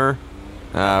prisoner.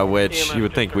 Which you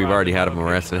would think we've already had him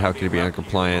arrested. How could he be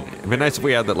uncompliant? It'd be nice if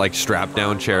we had that like strap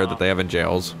down chair that they have in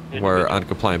jails, where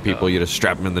uncompliant people, you just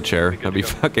strap them in the chair. That'd be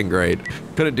fucking great.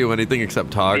 Couldn't do anything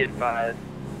except talk.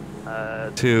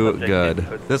 Too good.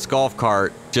 This golf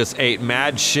cart just ate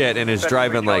mad shit and is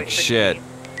driving like shit.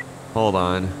 Hold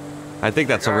on. I think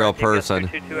that's a real person.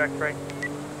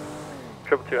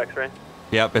 222 X-ray.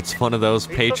 Yep, it's one of those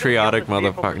patriotic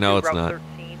motherfuckers. No, it's not.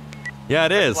 Yeah,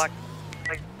 it is.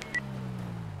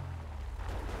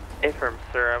 Affirm,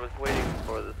 sir. I was waiting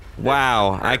for this.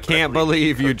 Wow, I can't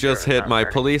believe you just hit my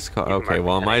police car. Okay,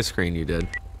 well, on my screen you did.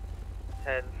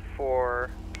 10-4.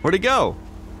 Where'd he go?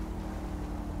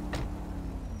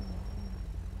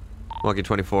 Monkey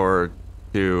 24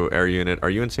 to air unit.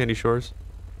 Are you in Sandy Shores?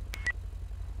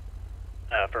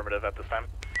 Affirmative at this time.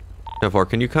 10-4,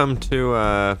 can you come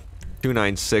to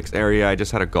 296 area? I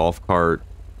just had a golf cart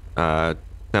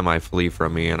semi-flee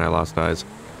from me and I lost eyes.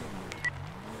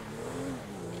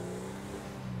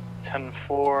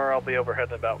 10-4, I'll be overhead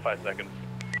in about 5 seconds.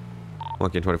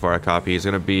 Monkey 24, I copy. He's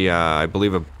gonna be, I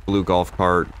believe, a blue golf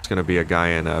cart. It's gonna be a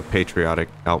guy in a patriotic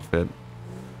outfit.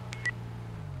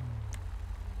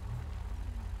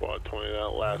 Well, 20, that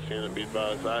last unit, be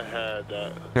advised, I had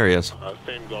that There he is.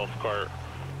 Same golf cart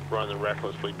running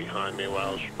recklessly behind me while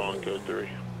I was responding code 3.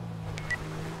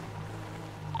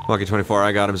 Monkey 24,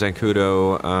 I got him.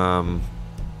 Zancudo,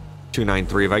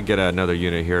 293. If I get another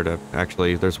unit here to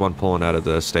actually, there's one pulling out of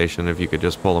the station. If you could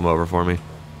just pull him over for me.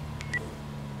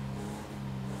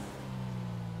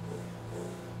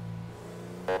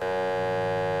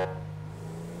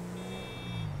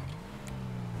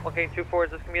 Okay, 2-4,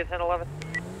 is this gonna be a 10-11?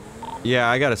 Yeah,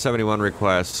 I got a 71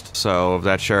 request, so if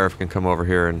that sheriff can come over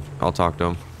here and I'll talk to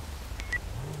him.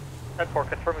 10-4,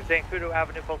 confirming Zancudo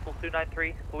Avenue, postal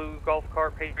 293, blue golf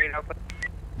cart, Patriot output.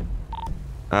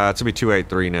 It's gonna be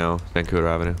 283 now, Vancouver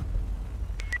Avenue.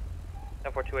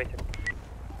 10-4, 283.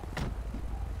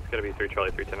 It's gonna be 3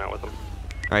 Charlie 310 out with him.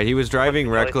 Alright, he was driving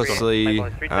recklessly,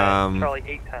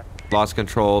 lost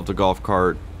control of the golf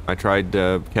cart. I tried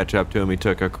to catch up to him. He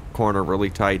took a corner really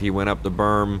tight. He went up the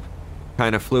berm,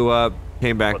 kind of flew up,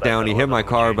 came back down. He hit my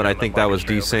car, but I think that was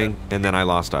desync, and then I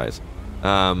lost eyes.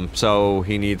 So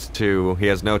he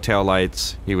has no tail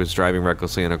lights. He was driving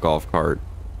recklessly in a golf cart,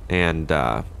 and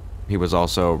he was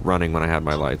also running when I had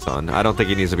my lights on. I don't think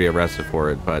he needs to be arrested for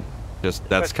it, but just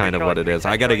that's kind of what it is.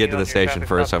 I gotta get to the station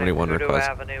for a 71 request.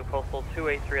 Avenue, postal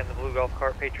 283 on the blue golf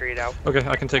cart, Patriot out. Okay,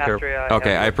 I can take care of it.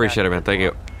 Okay, I appreciate it, man. Thank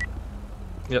you.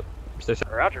 Yep. Stay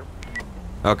safe. Roger.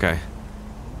 Okay.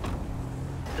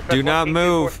 Do not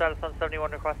move.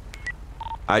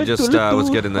 I just was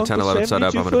getting the 1011 set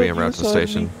up. I'm gonna be en route to the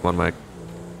station. 1 mic.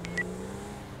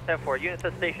 10-4, units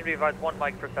at station be advised 1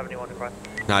 mic for 71 request.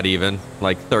 Not even.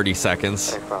 Like 30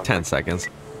 seconds. 10 seconds.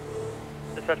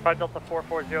 Dispatch 5 Delta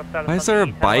 440 status. Why is there a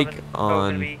bike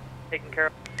on? Taken care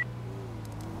of.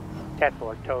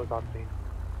 10-4, tows on scene.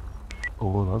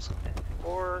 Oh, that's it.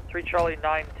 4-3 Charlie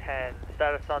 910,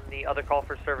 status on the other call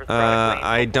for service.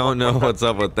 I don't know what's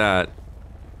up with that.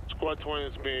 Squad 20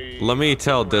 is me. Let me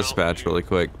tell dispatch really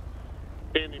quick.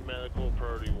 Any medical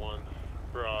priority 1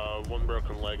 for 1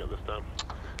 broken leg at this time.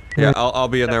 Yeah, I'll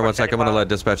be in there 1 sec. I'm gonna let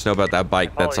dispatch know about that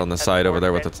bike that's on the side over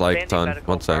there with its lights on.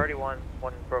 1 sec. 1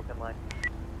 broken leg.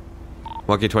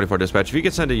 Monkey 24 dispatch. If you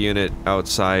could send a unit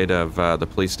outside of the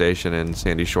police station in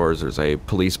Sandy Shores, there's a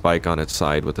police bike on its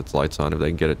side with its lights on. If they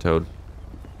can get it towed.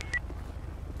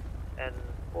 And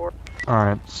 4.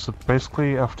 Alright, so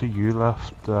basically after you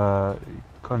left,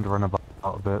 kind of ran about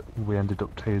a bit. We ended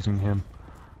up tasing him.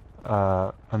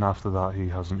 And after that he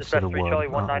hasn't said a word. Charlie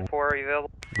 194, are you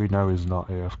available? We know he's not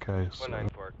AFK, so...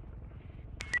 194.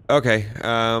 Okay,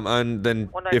 and then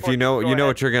if you know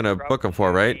what you're gonna book him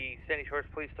for, right? The Sandy Shores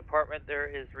Police Department, there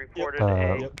is reported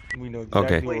we know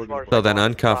okay, so then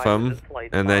uncuff him,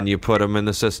 and then you put him in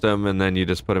the system, and then you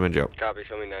just put him in jail. Copy,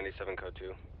 show me 97 code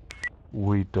 2.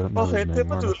 We don't know his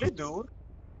name, honestly.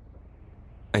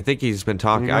 I think he's been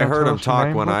talking. I heard him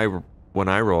talk when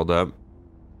I rolled up.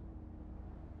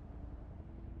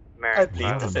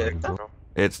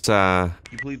 It's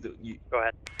You plead the. Go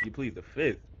ahead. You plead the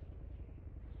 5th.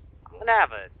 I'm gonna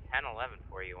have a 10-11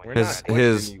 for you.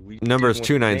 his number is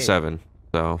 297.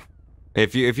 So,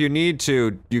 if you need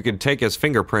to, you can take his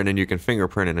fingerprint and you can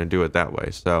fingerprint it and do it that way.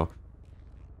 So.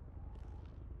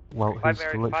 Well, he's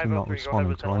literally not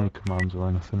responding to any commands or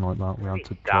anything like that. We had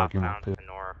to drag him up here.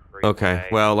 Okay,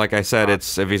 well, like I said,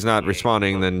 if he's not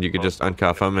responding, then you could just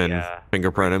uncuff him and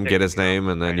fingerprint him, get his name,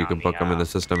 and then you can book him in the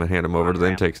system and hand him over to the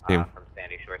intakes team. From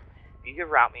Sandy Shores. You could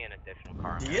route me an additional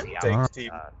car. The intakes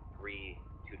team. 3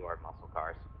 2-door muscle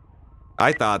cars.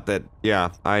 I thought that,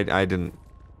 yeah, I didn't.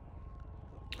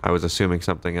 I was assuming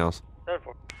something else.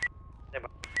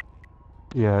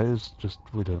 Yeah, it's just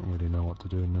we don't really know what to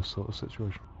do in this sort of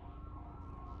situation.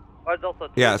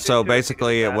 Yeah, so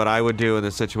basically what I would do in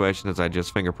this situation is I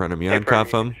just fingerprint him. You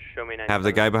uncuff him, have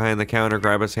the guy behind the counter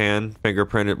grab his hand,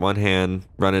 fingerprint it 1 hand,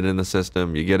 run it in the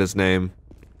system, you get his name,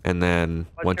 and then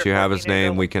once you have his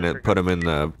name, we can put him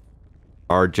in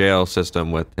our jail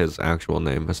system with his actual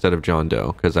name instead of John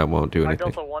Doe, because that won't do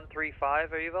anything. Delta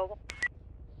 135, are you available?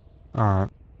 Alright.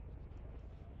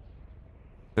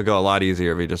 It'll go a lot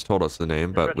easier if he just told us the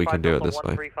name, but we can do it this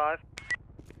way.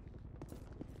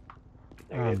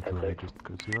 And just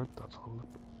go 0, that's all.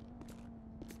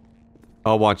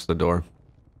 I'll watch the door.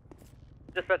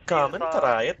 Come and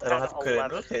try it. I have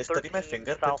criminal history, my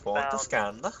fingerprint won't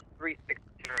scan.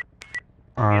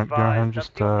 Alright, go ahead and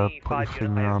just put your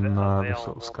finger on the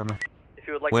sort of scanner.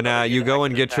 When you go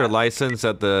and get your license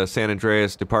at the San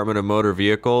Andreas Department of Motor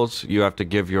Vehicles, you have to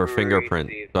give your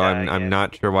fingerprint. So I'm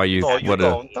not sure why you would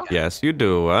have. Yes, you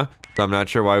do. So I'm not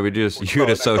sure why you'd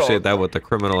associate that with the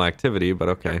criminal activity, but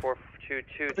okay.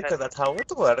 Because that's how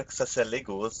it works, a silly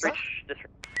goose.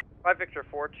 5 Victor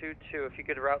 422, if you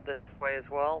could route this way as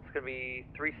well, it's going to be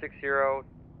 360 Route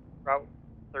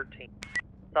 13,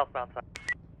 southbound side.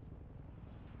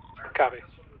 Copy.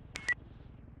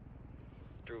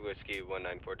 Through Whiskey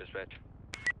 194 dispatch.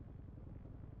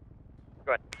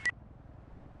 Go ahead.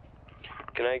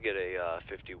 Can I get a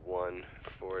 51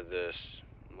 for this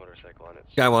motorcycle on it?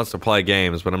 Guy wants to play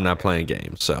games, but I'm not playing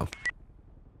games, so.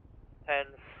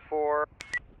 10-4,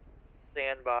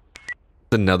 stand by.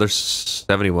 Another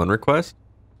 71 request?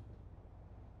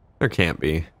 There can't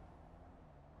be.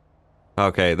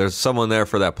 Okay, there's someone there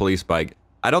for that police bike.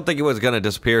 I don't think it was going to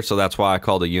disappear, so that's why I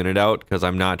called a unit out, because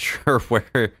I'm not sure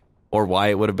where or why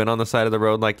it would have been on the side of the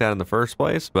road like that in the first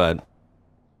place, but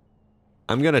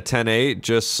I'm going to 10-8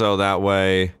 just so that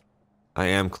way I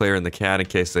am clearing the CAD in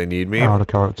case they need me. Out of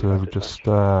character, just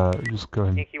go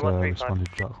and respond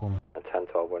to Jack for me.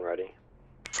 10-12 when ready.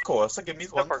 Of course, give me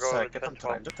 1 second, I'm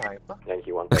trying to type.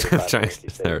 Yankee 135, Trying Yankee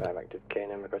to start. 35, active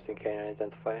K9, requesting K9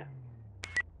 identifier.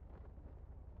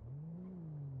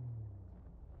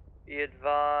 Be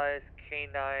advised,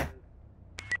 K9.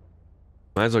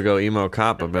 Might as well go emo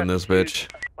cop up in this bitch.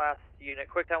 Last unit,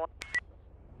 quick time.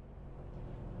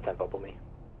 10 bubble me.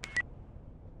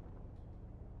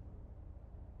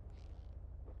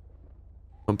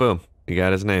 Boom, boom. You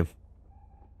got his name.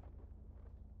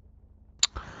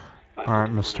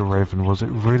 Alright, Mr. Raven, was it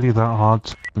really that hard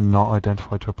to not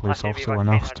identify to a police officer when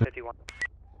asked to?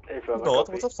 No,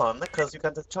 it was fun, because you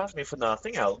can charge me for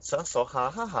nothing else, so ha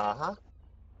ha ha ha.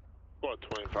 What,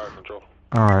 25 control?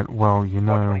 Alright, well, you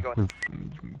know,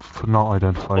 for not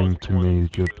identifying to me,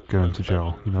 you're going to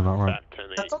jail. You know that, right?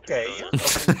 That's okay.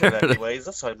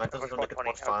 Anyways, so it might as well make it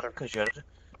more fun, because you're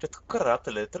just a corrupt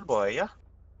little boy, yeah?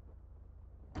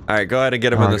 Alright, go ahead and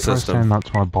get him in the Try system. saying that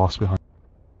to my boss behind.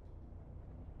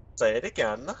 Say it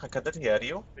again, I can't hear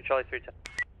you. Charlie 310.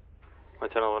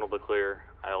 Lieutenant, a little bit clear.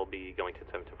 I'll be going to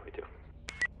 7.2.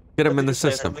 Get him in the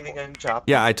system.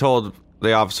 Yeah, I told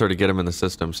the officer to get him in the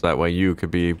system so that way you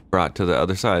could be brought to the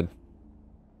other side.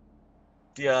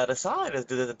 The other side?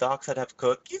 Do the dark side have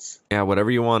cookies? Yeah,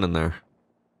 whatever you want in there.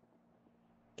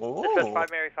 Ooh. Dispatch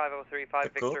 5 Mary 5035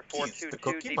 Victor 422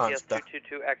 DPS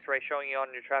 222 X-ray showing you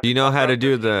on your traffic. Do you know how to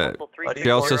do the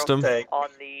jail system? On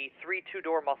the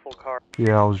 3-2-door muscle car.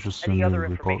 Yeah, I was just in Any the other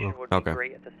report. information would be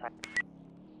great at this time.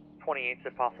 28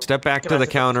 if possible. Step back to the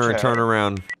counter and turn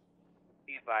around.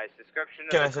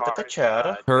 Can I sit at the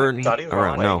chair? Turn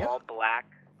around. No. All black,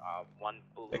 one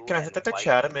blue. Can I sit at the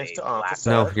chair, Mr. Officer?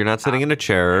 No, you're not sitting in a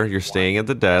chair. You're staying at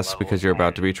the desk because you're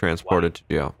about to be transported to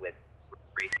jail.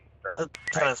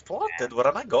 Transported? Where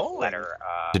am I going?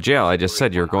 To jail. I just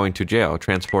said you're going to jail.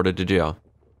 Transported to jail.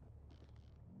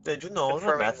 Did you know the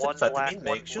methamphetamine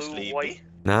makes you sleepy?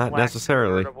 Not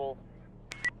necessarily.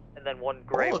 And then one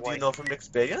gray do you know from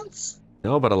experience?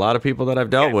 No, but a lot of people that I've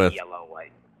dealt with. Yellow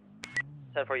white.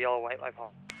 10 for yellow white, my phone.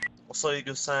 So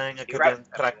you're saying I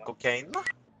couldn't crack cocaine?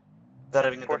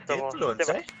 Driving under the influence,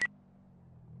 eh?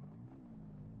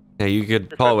 Yeah, you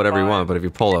could call it whatever you want, but if you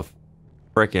pull a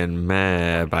frickin'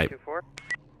 mad bite.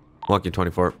 Monkey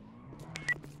 24.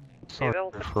 Sorry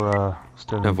for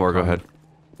stealing. 10-4, go ahead.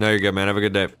 No, you're good, man. Have a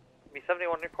good day. Me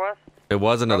 71 request. It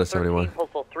was another 71.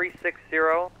 Postal 360.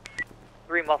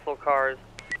 3 muscle cars.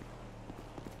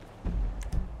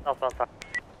 Southbound side.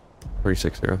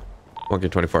 360. Monkey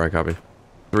 24, I copy.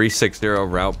 360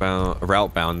 route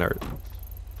bound there.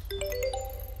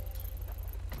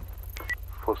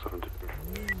 472.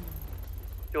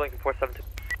 You're looking 472.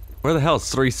 Where the hell is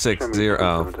 360?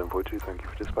 Oh.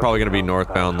 Probably gonna be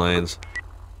northbound lanes.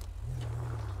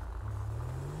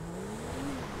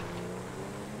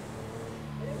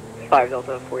 Five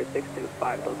Delta 462,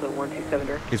 5 Delta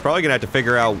 127. He's probably gonna have to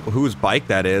figure out whose bike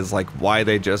that is, like why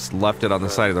they just left it on the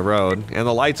side of the road. And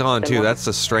the light's on too, that's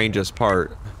the strangest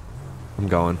part. I'm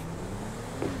going.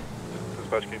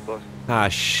 Ah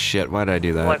shit, why did I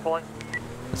do that?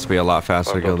 This would be a lot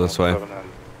faster to go this way.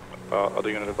 Other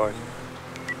unit advice.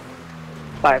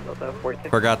 5 Delta 462.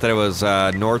 Forgot that it was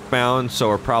northbound, so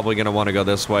we're probably gonna want to go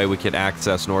this way. We could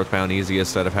access northbound easy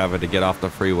instead of having to get off the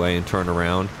freeway and turn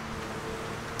around.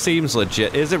 Seems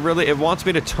legit. Is it really? It wants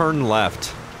me to turn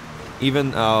left.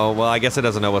 Even, oh, well, I guess it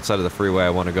doesn't know what side of the freeway I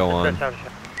want to go on. So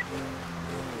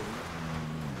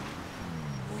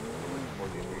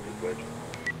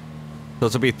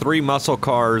this will be 3 muscle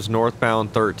cars,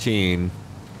 northbound 13.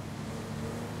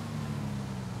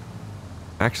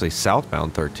 Actually,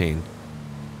 southbound 13.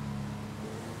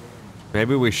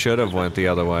 Maybe we should have went the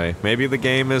other way. Maybe the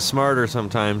game is smarter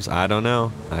sometimes. I don't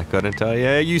know. I couldn't tell you.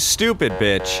 Hey, you stupid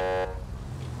bitch.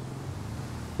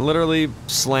 Literally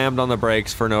slammed on the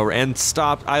brakes for no and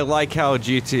stopped. I like how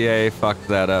GTA fucked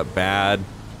that up bad.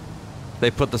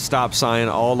 They put the stop sign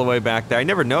all the way back there. I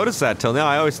never noticed that till now.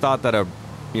 I always thought that a,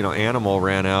 you know, animal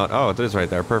ran out. Oh, it is right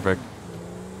there. Perfect.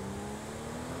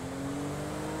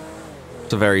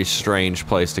 It's a very strange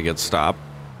place to get stopped.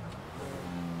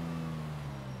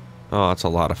 Oh, that's a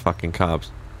lot of fucking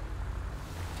cops.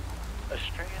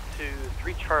 Australia to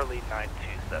 3 Charlie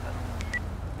 927.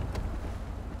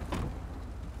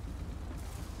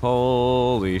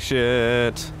 Holy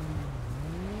shit.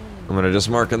 I'm gonna just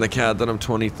mark in the CAD that I'm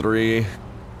 23.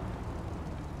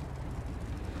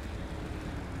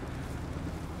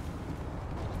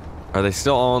 Are they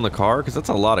still all in the car? Because that's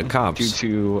a lot of cops.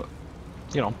 Due to,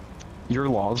 you know, your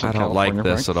laws. I don't like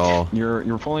this at all.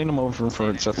 You're pulling them over for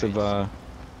excessive.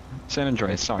 San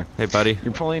Andreas, sorry. Hey, buddy.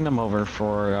 You're pulling them over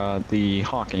for the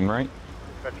hawking, right?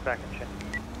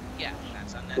 Yeah,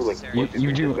 that's unnecessary.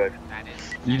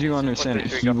 You do understand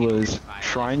that he was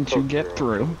trying to get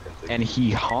through, and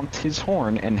he honked his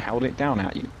horn and held it down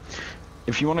at you.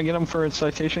 If you want to get him for a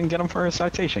citation, get him for a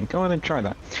citation. Go ahead and try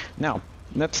that. Now,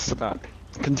 that's that.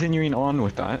 Continuing on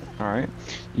with that, alright?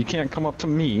 You can't come up to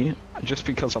me just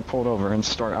because I pulled over and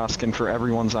start asking for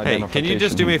everyone's identification. Hey, can you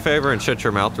just do me a favor and shut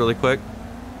your mouth really quick?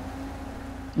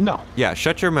 No. Yeah,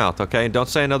 shut your mouth, okay? Don't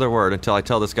say another word until I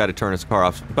tell this guy to turn his car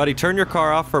off. Buddy, turn your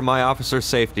car off for my officer's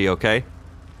safety, okay?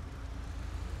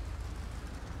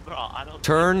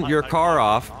 Turn your car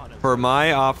off for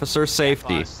my officer's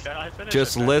safety.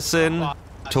 Just listen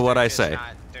to what I say.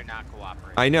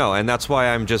 I know, and that's why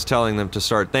I'm just telling them to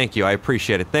start. Thank you, I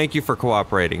appreciate it. Thank you for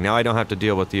cooperating. Now I don't have to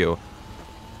deal with you.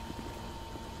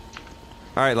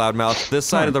 Alright, loudmouth, this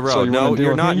side of the road. So no,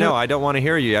 you're not. No, yet? I don't want to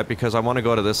hear you yet because I want to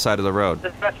go to this side of the road.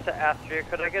 Dispatch to Astria,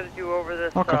 could I get you over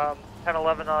this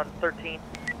 1011 on 13?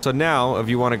 So now, if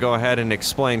you want to go ahead and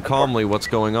explain calmly what's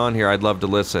going on here, I'd love to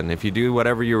listen. If you do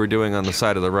whatever you were doing on the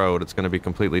side of the road, it's going to be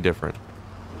completely different.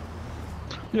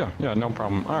 Yeah, no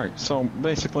problem. Alright, so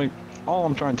basically, all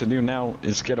I'm trying to do now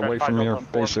is get away from here.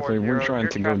 Basically, we're trying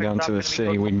to go down to the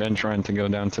city. We've been trying to go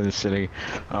down to the city.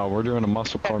 We're doing a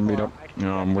muscle car meetup.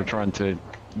 We're trying to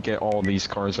get all these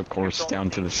cars, of course, down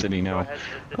to the city now.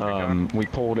 We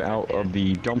pulled out of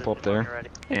the dump up there,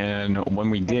 and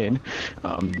when we did,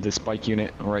 this bike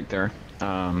unit right there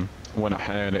went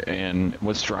ahead and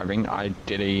was driving. I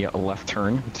did a left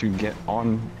turn to get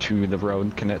onto the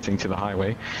road connecting to the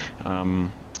highway.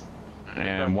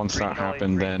 And once that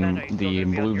happened, then the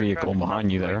blue vehicle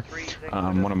behind you there,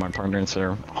 one of my partners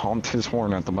there, honked his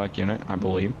horn at the bike unit, I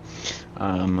believe,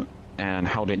 and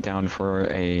held it down for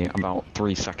about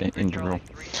 3-second interval.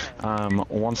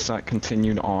 Once that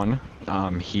continued on,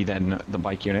 the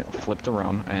bike unit flipped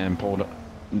around and pulled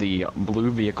the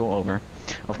blue vehicle over.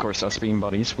 Of course, us being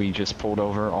buddies, we just pulled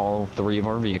over all 3 of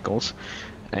our vehicles,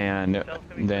 and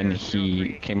then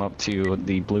he came up to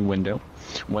the blue window,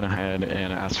 went ahead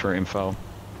and asked for info.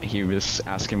 He was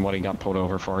asking what he got pulled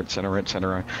over for, etc.,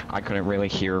 etc. I couldn't really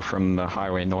hear from the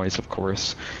highway noise, of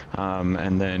course.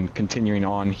 And then continuing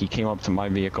on, he came up to my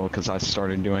vehicle because I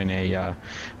started doing I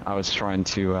was trying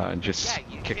to just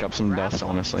kick up some dust,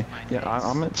 honestly. Yeah,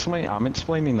 I'm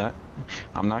explaining that.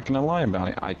 I'm not gonna lie about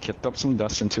it. I kicked up some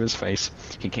dust into his face.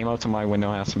 He came up to my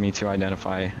window, asking me to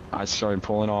identify. I started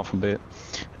pulling off a bit,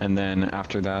 and then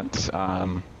after that,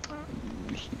 I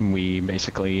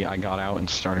got out and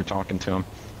started talking to him,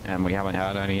 and we haven't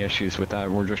had any issues with that.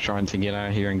 We're just trying to get out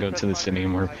of here and go to the city,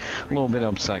 and we're a little bit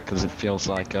upset because it feels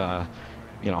like,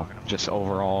 you know, just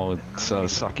overall it's a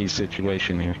sucky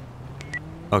situation here.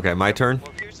 Okay, my turn?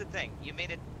 Well, here's the thing. You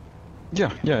made it...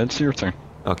 Yeah, it's your turn.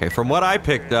 Okay, from what I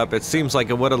picked up, it seems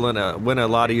like it would have been a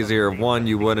lot easier if, one,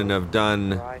 you wouldn't have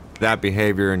done that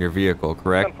behavior in your vehicle,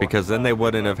 correct? Because then they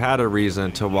wouldn't have had a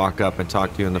reason to walk up and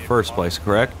talk to you in the first place,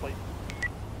 correct?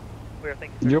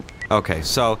 Yep. Okay,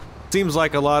 so seems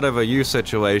like a lot of a you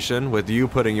situation with you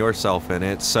putting yourself in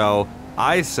it. So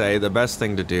I say the best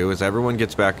thing to do is everyone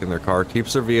gets back in their car,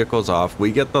 keeps their vehicles off,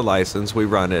 we get the license, we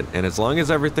run it, and as long as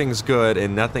everything's good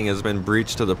and nothing has been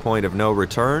breached to the point of no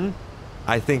return,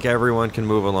 I think everyone can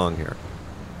move along here.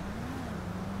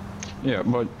 Yeah,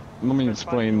 but let me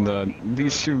explain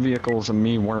these 2 vehicles and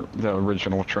me weren't the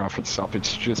original traffic stop.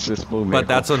 It's just this blue vehicle. But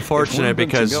that's unfortunate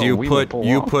because you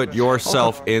put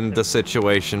yourself in the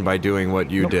situation by doing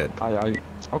what you did. Okay.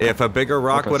 If a bigger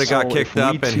rock would have got kicked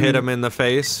up and hit him in the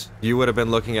face, you would have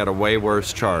been looking at a way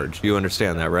worse charge. You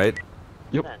understand that, right?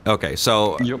 Yep. Okay,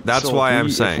 so that's why I'm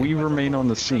saying. If we remain on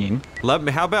the scene...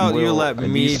 How about you let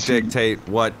me dictate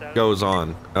what goes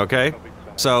on, okay?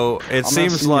 So it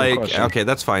seems like... Okay,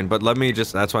 that's fine, but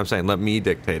that's what I'm saying. Let me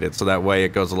dictate it, so that way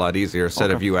it goes a lot easier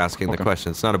instead of you asking the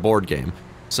question. It's not a board game.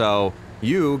 So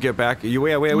you get back...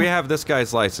 We have this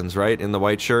guy's license, right? In the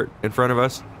white shirt in front of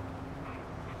us?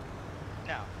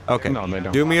 No. Okay. No, they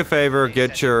don't. Do me a favor,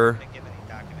 get your...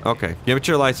 Okay, get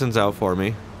your license out for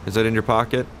me. Is it in your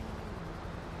pocket?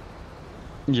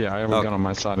 Yeah, I have a gun on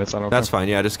my side. Is that okay? That's fine.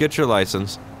 Yeah, just get your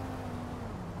license.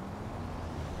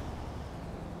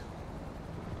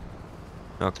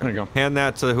 Okay. There you go. Hand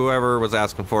that to whoever was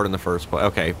asking for it in the first place.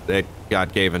 Okay, it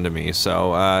got given to me.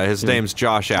 So his name's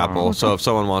Josh Apple. Okay. So if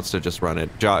someone wants to just run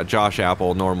it, Josh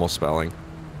Apple, normal spelling,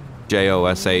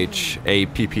 Joshapple.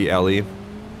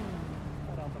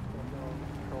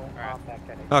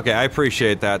 Okay, I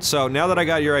appreciate that. So now that I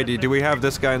got your ID, do we have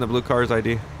this guy in the blue car's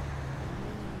ID?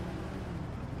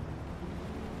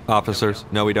 officers?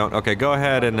 No, we don't. Okay, go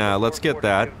ahead and let's get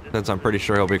that, since I'm pretty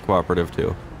sure he'll be cooperative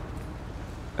too.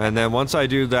 And then once I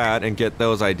do that and get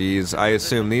those IDs, I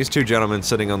assume these two gentlemen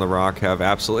sitting on the rock have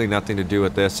absolutely nothing to do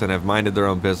with this and have minded their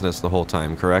own business the whole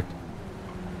time, correct?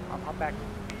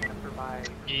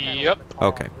 Yep.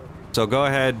 Okay. So go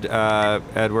ahead,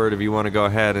 Edward, if you want to go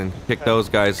ahead and kick those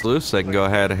guys loose, they can go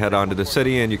ahead and head on to the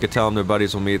city, and you can tell them their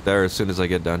buddies will meet there as soon as I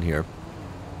get done here.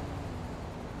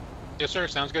 Yes, sir.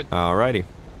 Sounds good. Alrighty.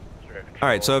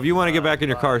 Alright, so if you want to get back in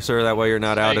your car, sir, that way you're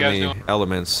not out in the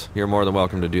elements, you're more than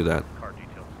welcome to do that.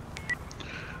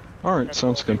 Alright,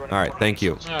 sounds good. Alright, thank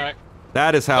you. Alright.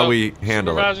 That is how we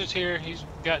handle it. Supervisor's here. He's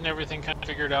gotten everything kind of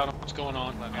figured out on what's going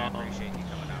on.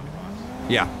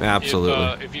 Yeah,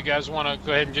 absolutely. If you guys want to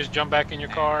go ahead and just jump back in your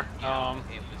car,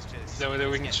 that way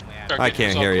we can start getting I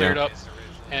can't hear cleared you. up,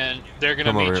 and they're going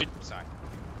to meet you.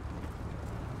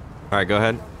 Alright, go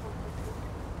ahead.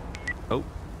 Oh.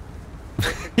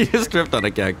 He just tripped on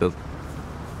a cactus.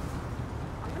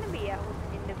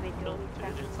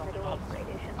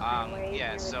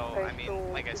 Yeah, so, I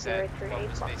mean, like I said, what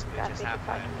was basically just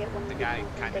happening, the guy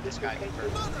kind of described the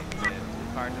purpose. The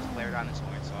blue car just blared on his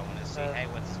horn, so I wanted to see, hey,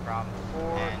 what's his problem?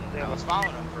 And I was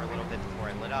following him for a little bit before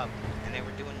I lit up, and they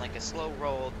were doing like a slow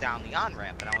roll down the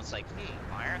on-ramp, and I was like,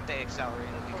 why aren't they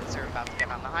accelerating? Because they're about to get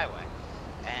on the highway.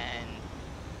 And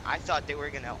I thought they were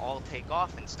going to all take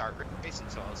off and start racing,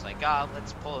 so I was like,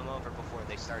 let's pull them over before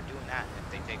they start doing that, and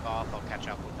if they take off, I'll catch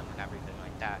up with them and everything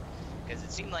like that. Because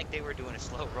it seemed like they were doing a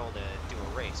slow roll to do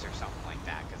a race or something like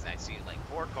that, because I see like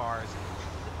 4 cars, and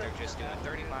they're just doing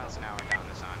 30 miles an hour down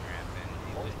this on-ramp, and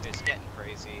it was just getting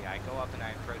crazy. I go up and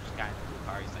I approach the guy in the blue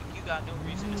car, he's like, you got no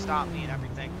reason to stop me and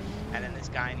everything, and then this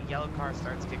guy in the yellow car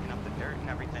starts kicking up the dirt and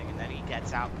everything, and then he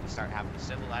gets out and we start having a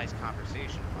civilized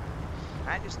conversation about it. And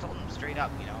I just told him straight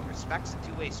up, you know, respect's a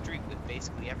two-way street with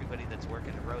basically everybody that's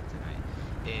working the road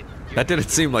tonight. That didn't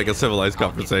seem like a civilized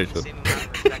conversation.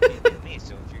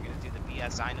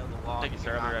 Yes, I know the law. Thank you,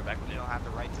 sir. I'll be right back. You don't have the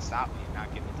right to stop me and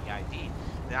not give me the ID.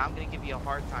 Then I'm going to give you a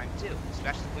hard time too,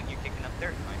 especially when you're kicking up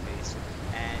dirt in my face.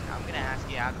 And I'm going to ask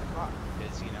you out of the car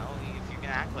because, you know, if you're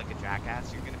going to act like a jackass,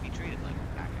 you're going to be treated like a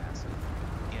jackass.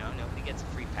 You know, nobody gets a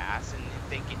free pass. And if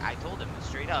they get, I told him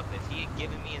straight up, if he had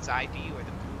given me his ID or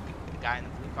the guy in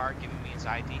the blue car giving me his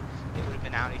ID, it would have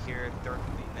been out of here 30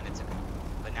 minutes ago.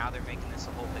 But now they're making this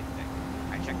a whole big thing.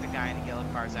 I checked the guy in the yellow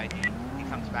car's ID. He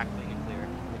comes back clean and clear.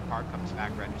 Car comes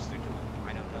back registered to him.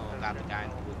 I don't know about the guy in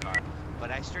the blue car,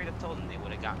 but I straight up told him they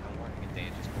would have gotten a warning if they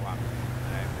had just cooperated.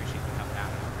 But I appreciate you coming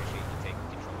out and I appreciate you taking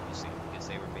control of the scene because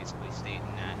they were basically stating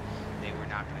that they were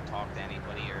not going to talk to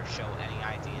anybody or show any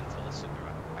ID until the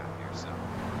supervisor got here. So.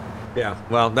 Yeah,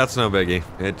 well, that's no biggie.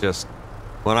 It just,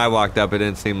 when I walked up, it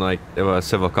didn't seem like it was a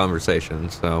civil conversation,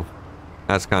 so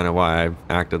that's kind of why I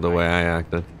acted the way I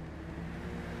acted.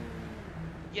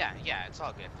 Yeah, it's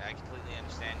all good. I completely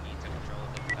understand you took control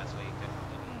of it the best way you could.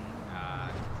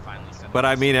 Finally set But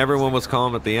I mean, everyone was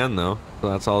calm at the end, though, so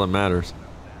that's all that matters.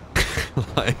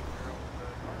 Like,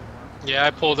 yeah,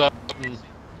 I pulled up and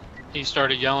he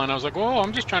started yelling. I was like, whoa,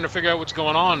 I'm just trying to figure out what's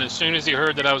going on. As soon as he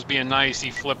heard that I was being nice,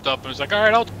 he flipped up and was like, all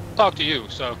right, I'll talk to you.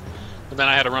 So, but then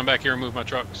I had to run back here and move my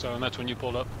truck. So, and that's when you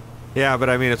pulled up. yeah, but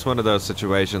I mean, it's one of those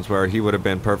situations where he would have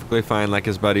been perfectly fine like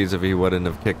his buddies if he wouldn't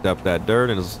have kicked up that dirt,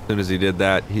 and as soon as he did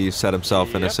that, he set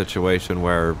himself in a situation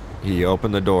where he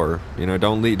opened the door. You know,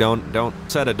 don't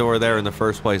set a door there in the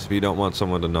first place if you don't want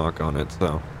someone to knock on it,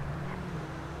 so.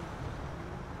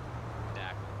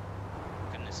 Exactly.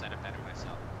 Couldn't have set it better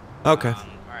myself. Okay.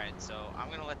 Alright, so I'm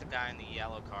going to let the guy in the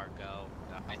yellow car go.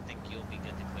 I think you'll be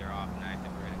good to clear off, and I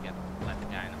think we're going to let the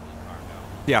guy in the blue car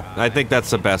go. Yeah, I think that's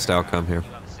the best outcome here.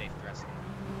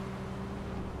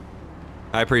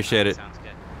 I appreciate it. Sounds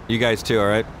good. You guys too,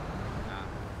 alright?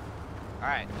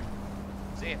 Alright.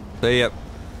 See ya. See ya.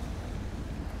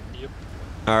 Yep.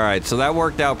 Alright, so that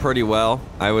worked out pretty well.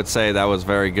 I would say that was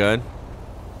very good.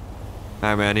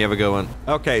 Alright, man, you have a good one.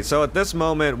 Okay, so at this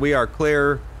moment, we are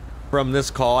clear from this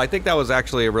call. I think that was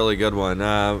actually a really good one.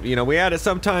 You know, we had it,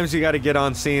 sometimes you gotta get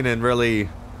on scene and really,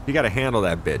 you gotta handle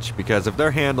that bitch, because if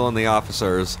they're handling the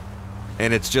officers,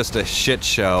 and it's just a shit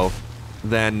show,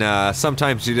 then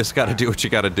sometimes you just gotta do what you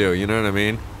gotta do, you know what I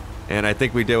mean? And I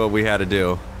think we did what we had to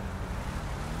do.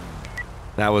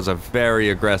 That was a very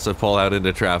aggressive pull out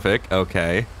into traffic.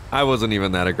 Okay. I wasn't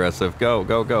even that aggressive. Go,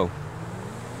 go, go.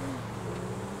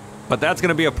 But that's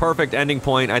gonna be a perfect ending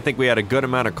point. I think we had a good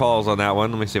amount of calls on that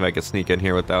one. Let me see if I can sneak in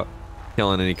here without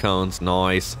killing any cones.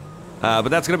 Nice. But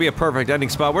that's gonna be a perfect ending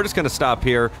spot. We're just gonna stop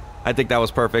here. I think that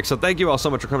was perfect. So thank you all so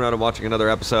much for coming out and watching another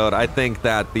episode. I think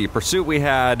that the pursuit we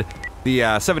had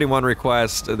the 71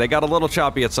 request. They got a little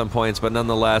choppy at some points, but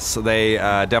nonetheless, they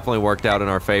definitely worked out in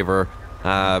our favor,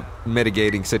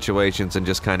 mitigating situations and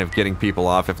just kind of getting people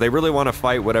off. If they really want to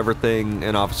fight whatever thing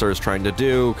an officer is trying to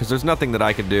do, because there's nothing that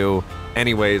I can do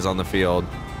anyways on the field.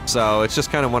 So it's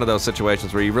just kind of one of those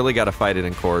situations where you really got to fight it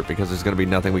in court because there's going to be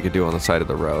nothing we could do on the side of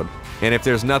the road. And if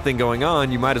there's nothing going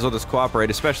on, you might as well just cooperate,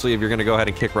 especially if you're going to go ahead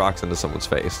and kick rocks into someone's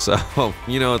face. So,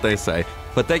 you know what they say.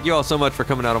 But thank you all so much for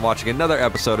coming out and watching another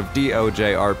episode of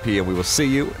DOJRP, and we will see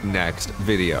you next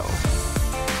video.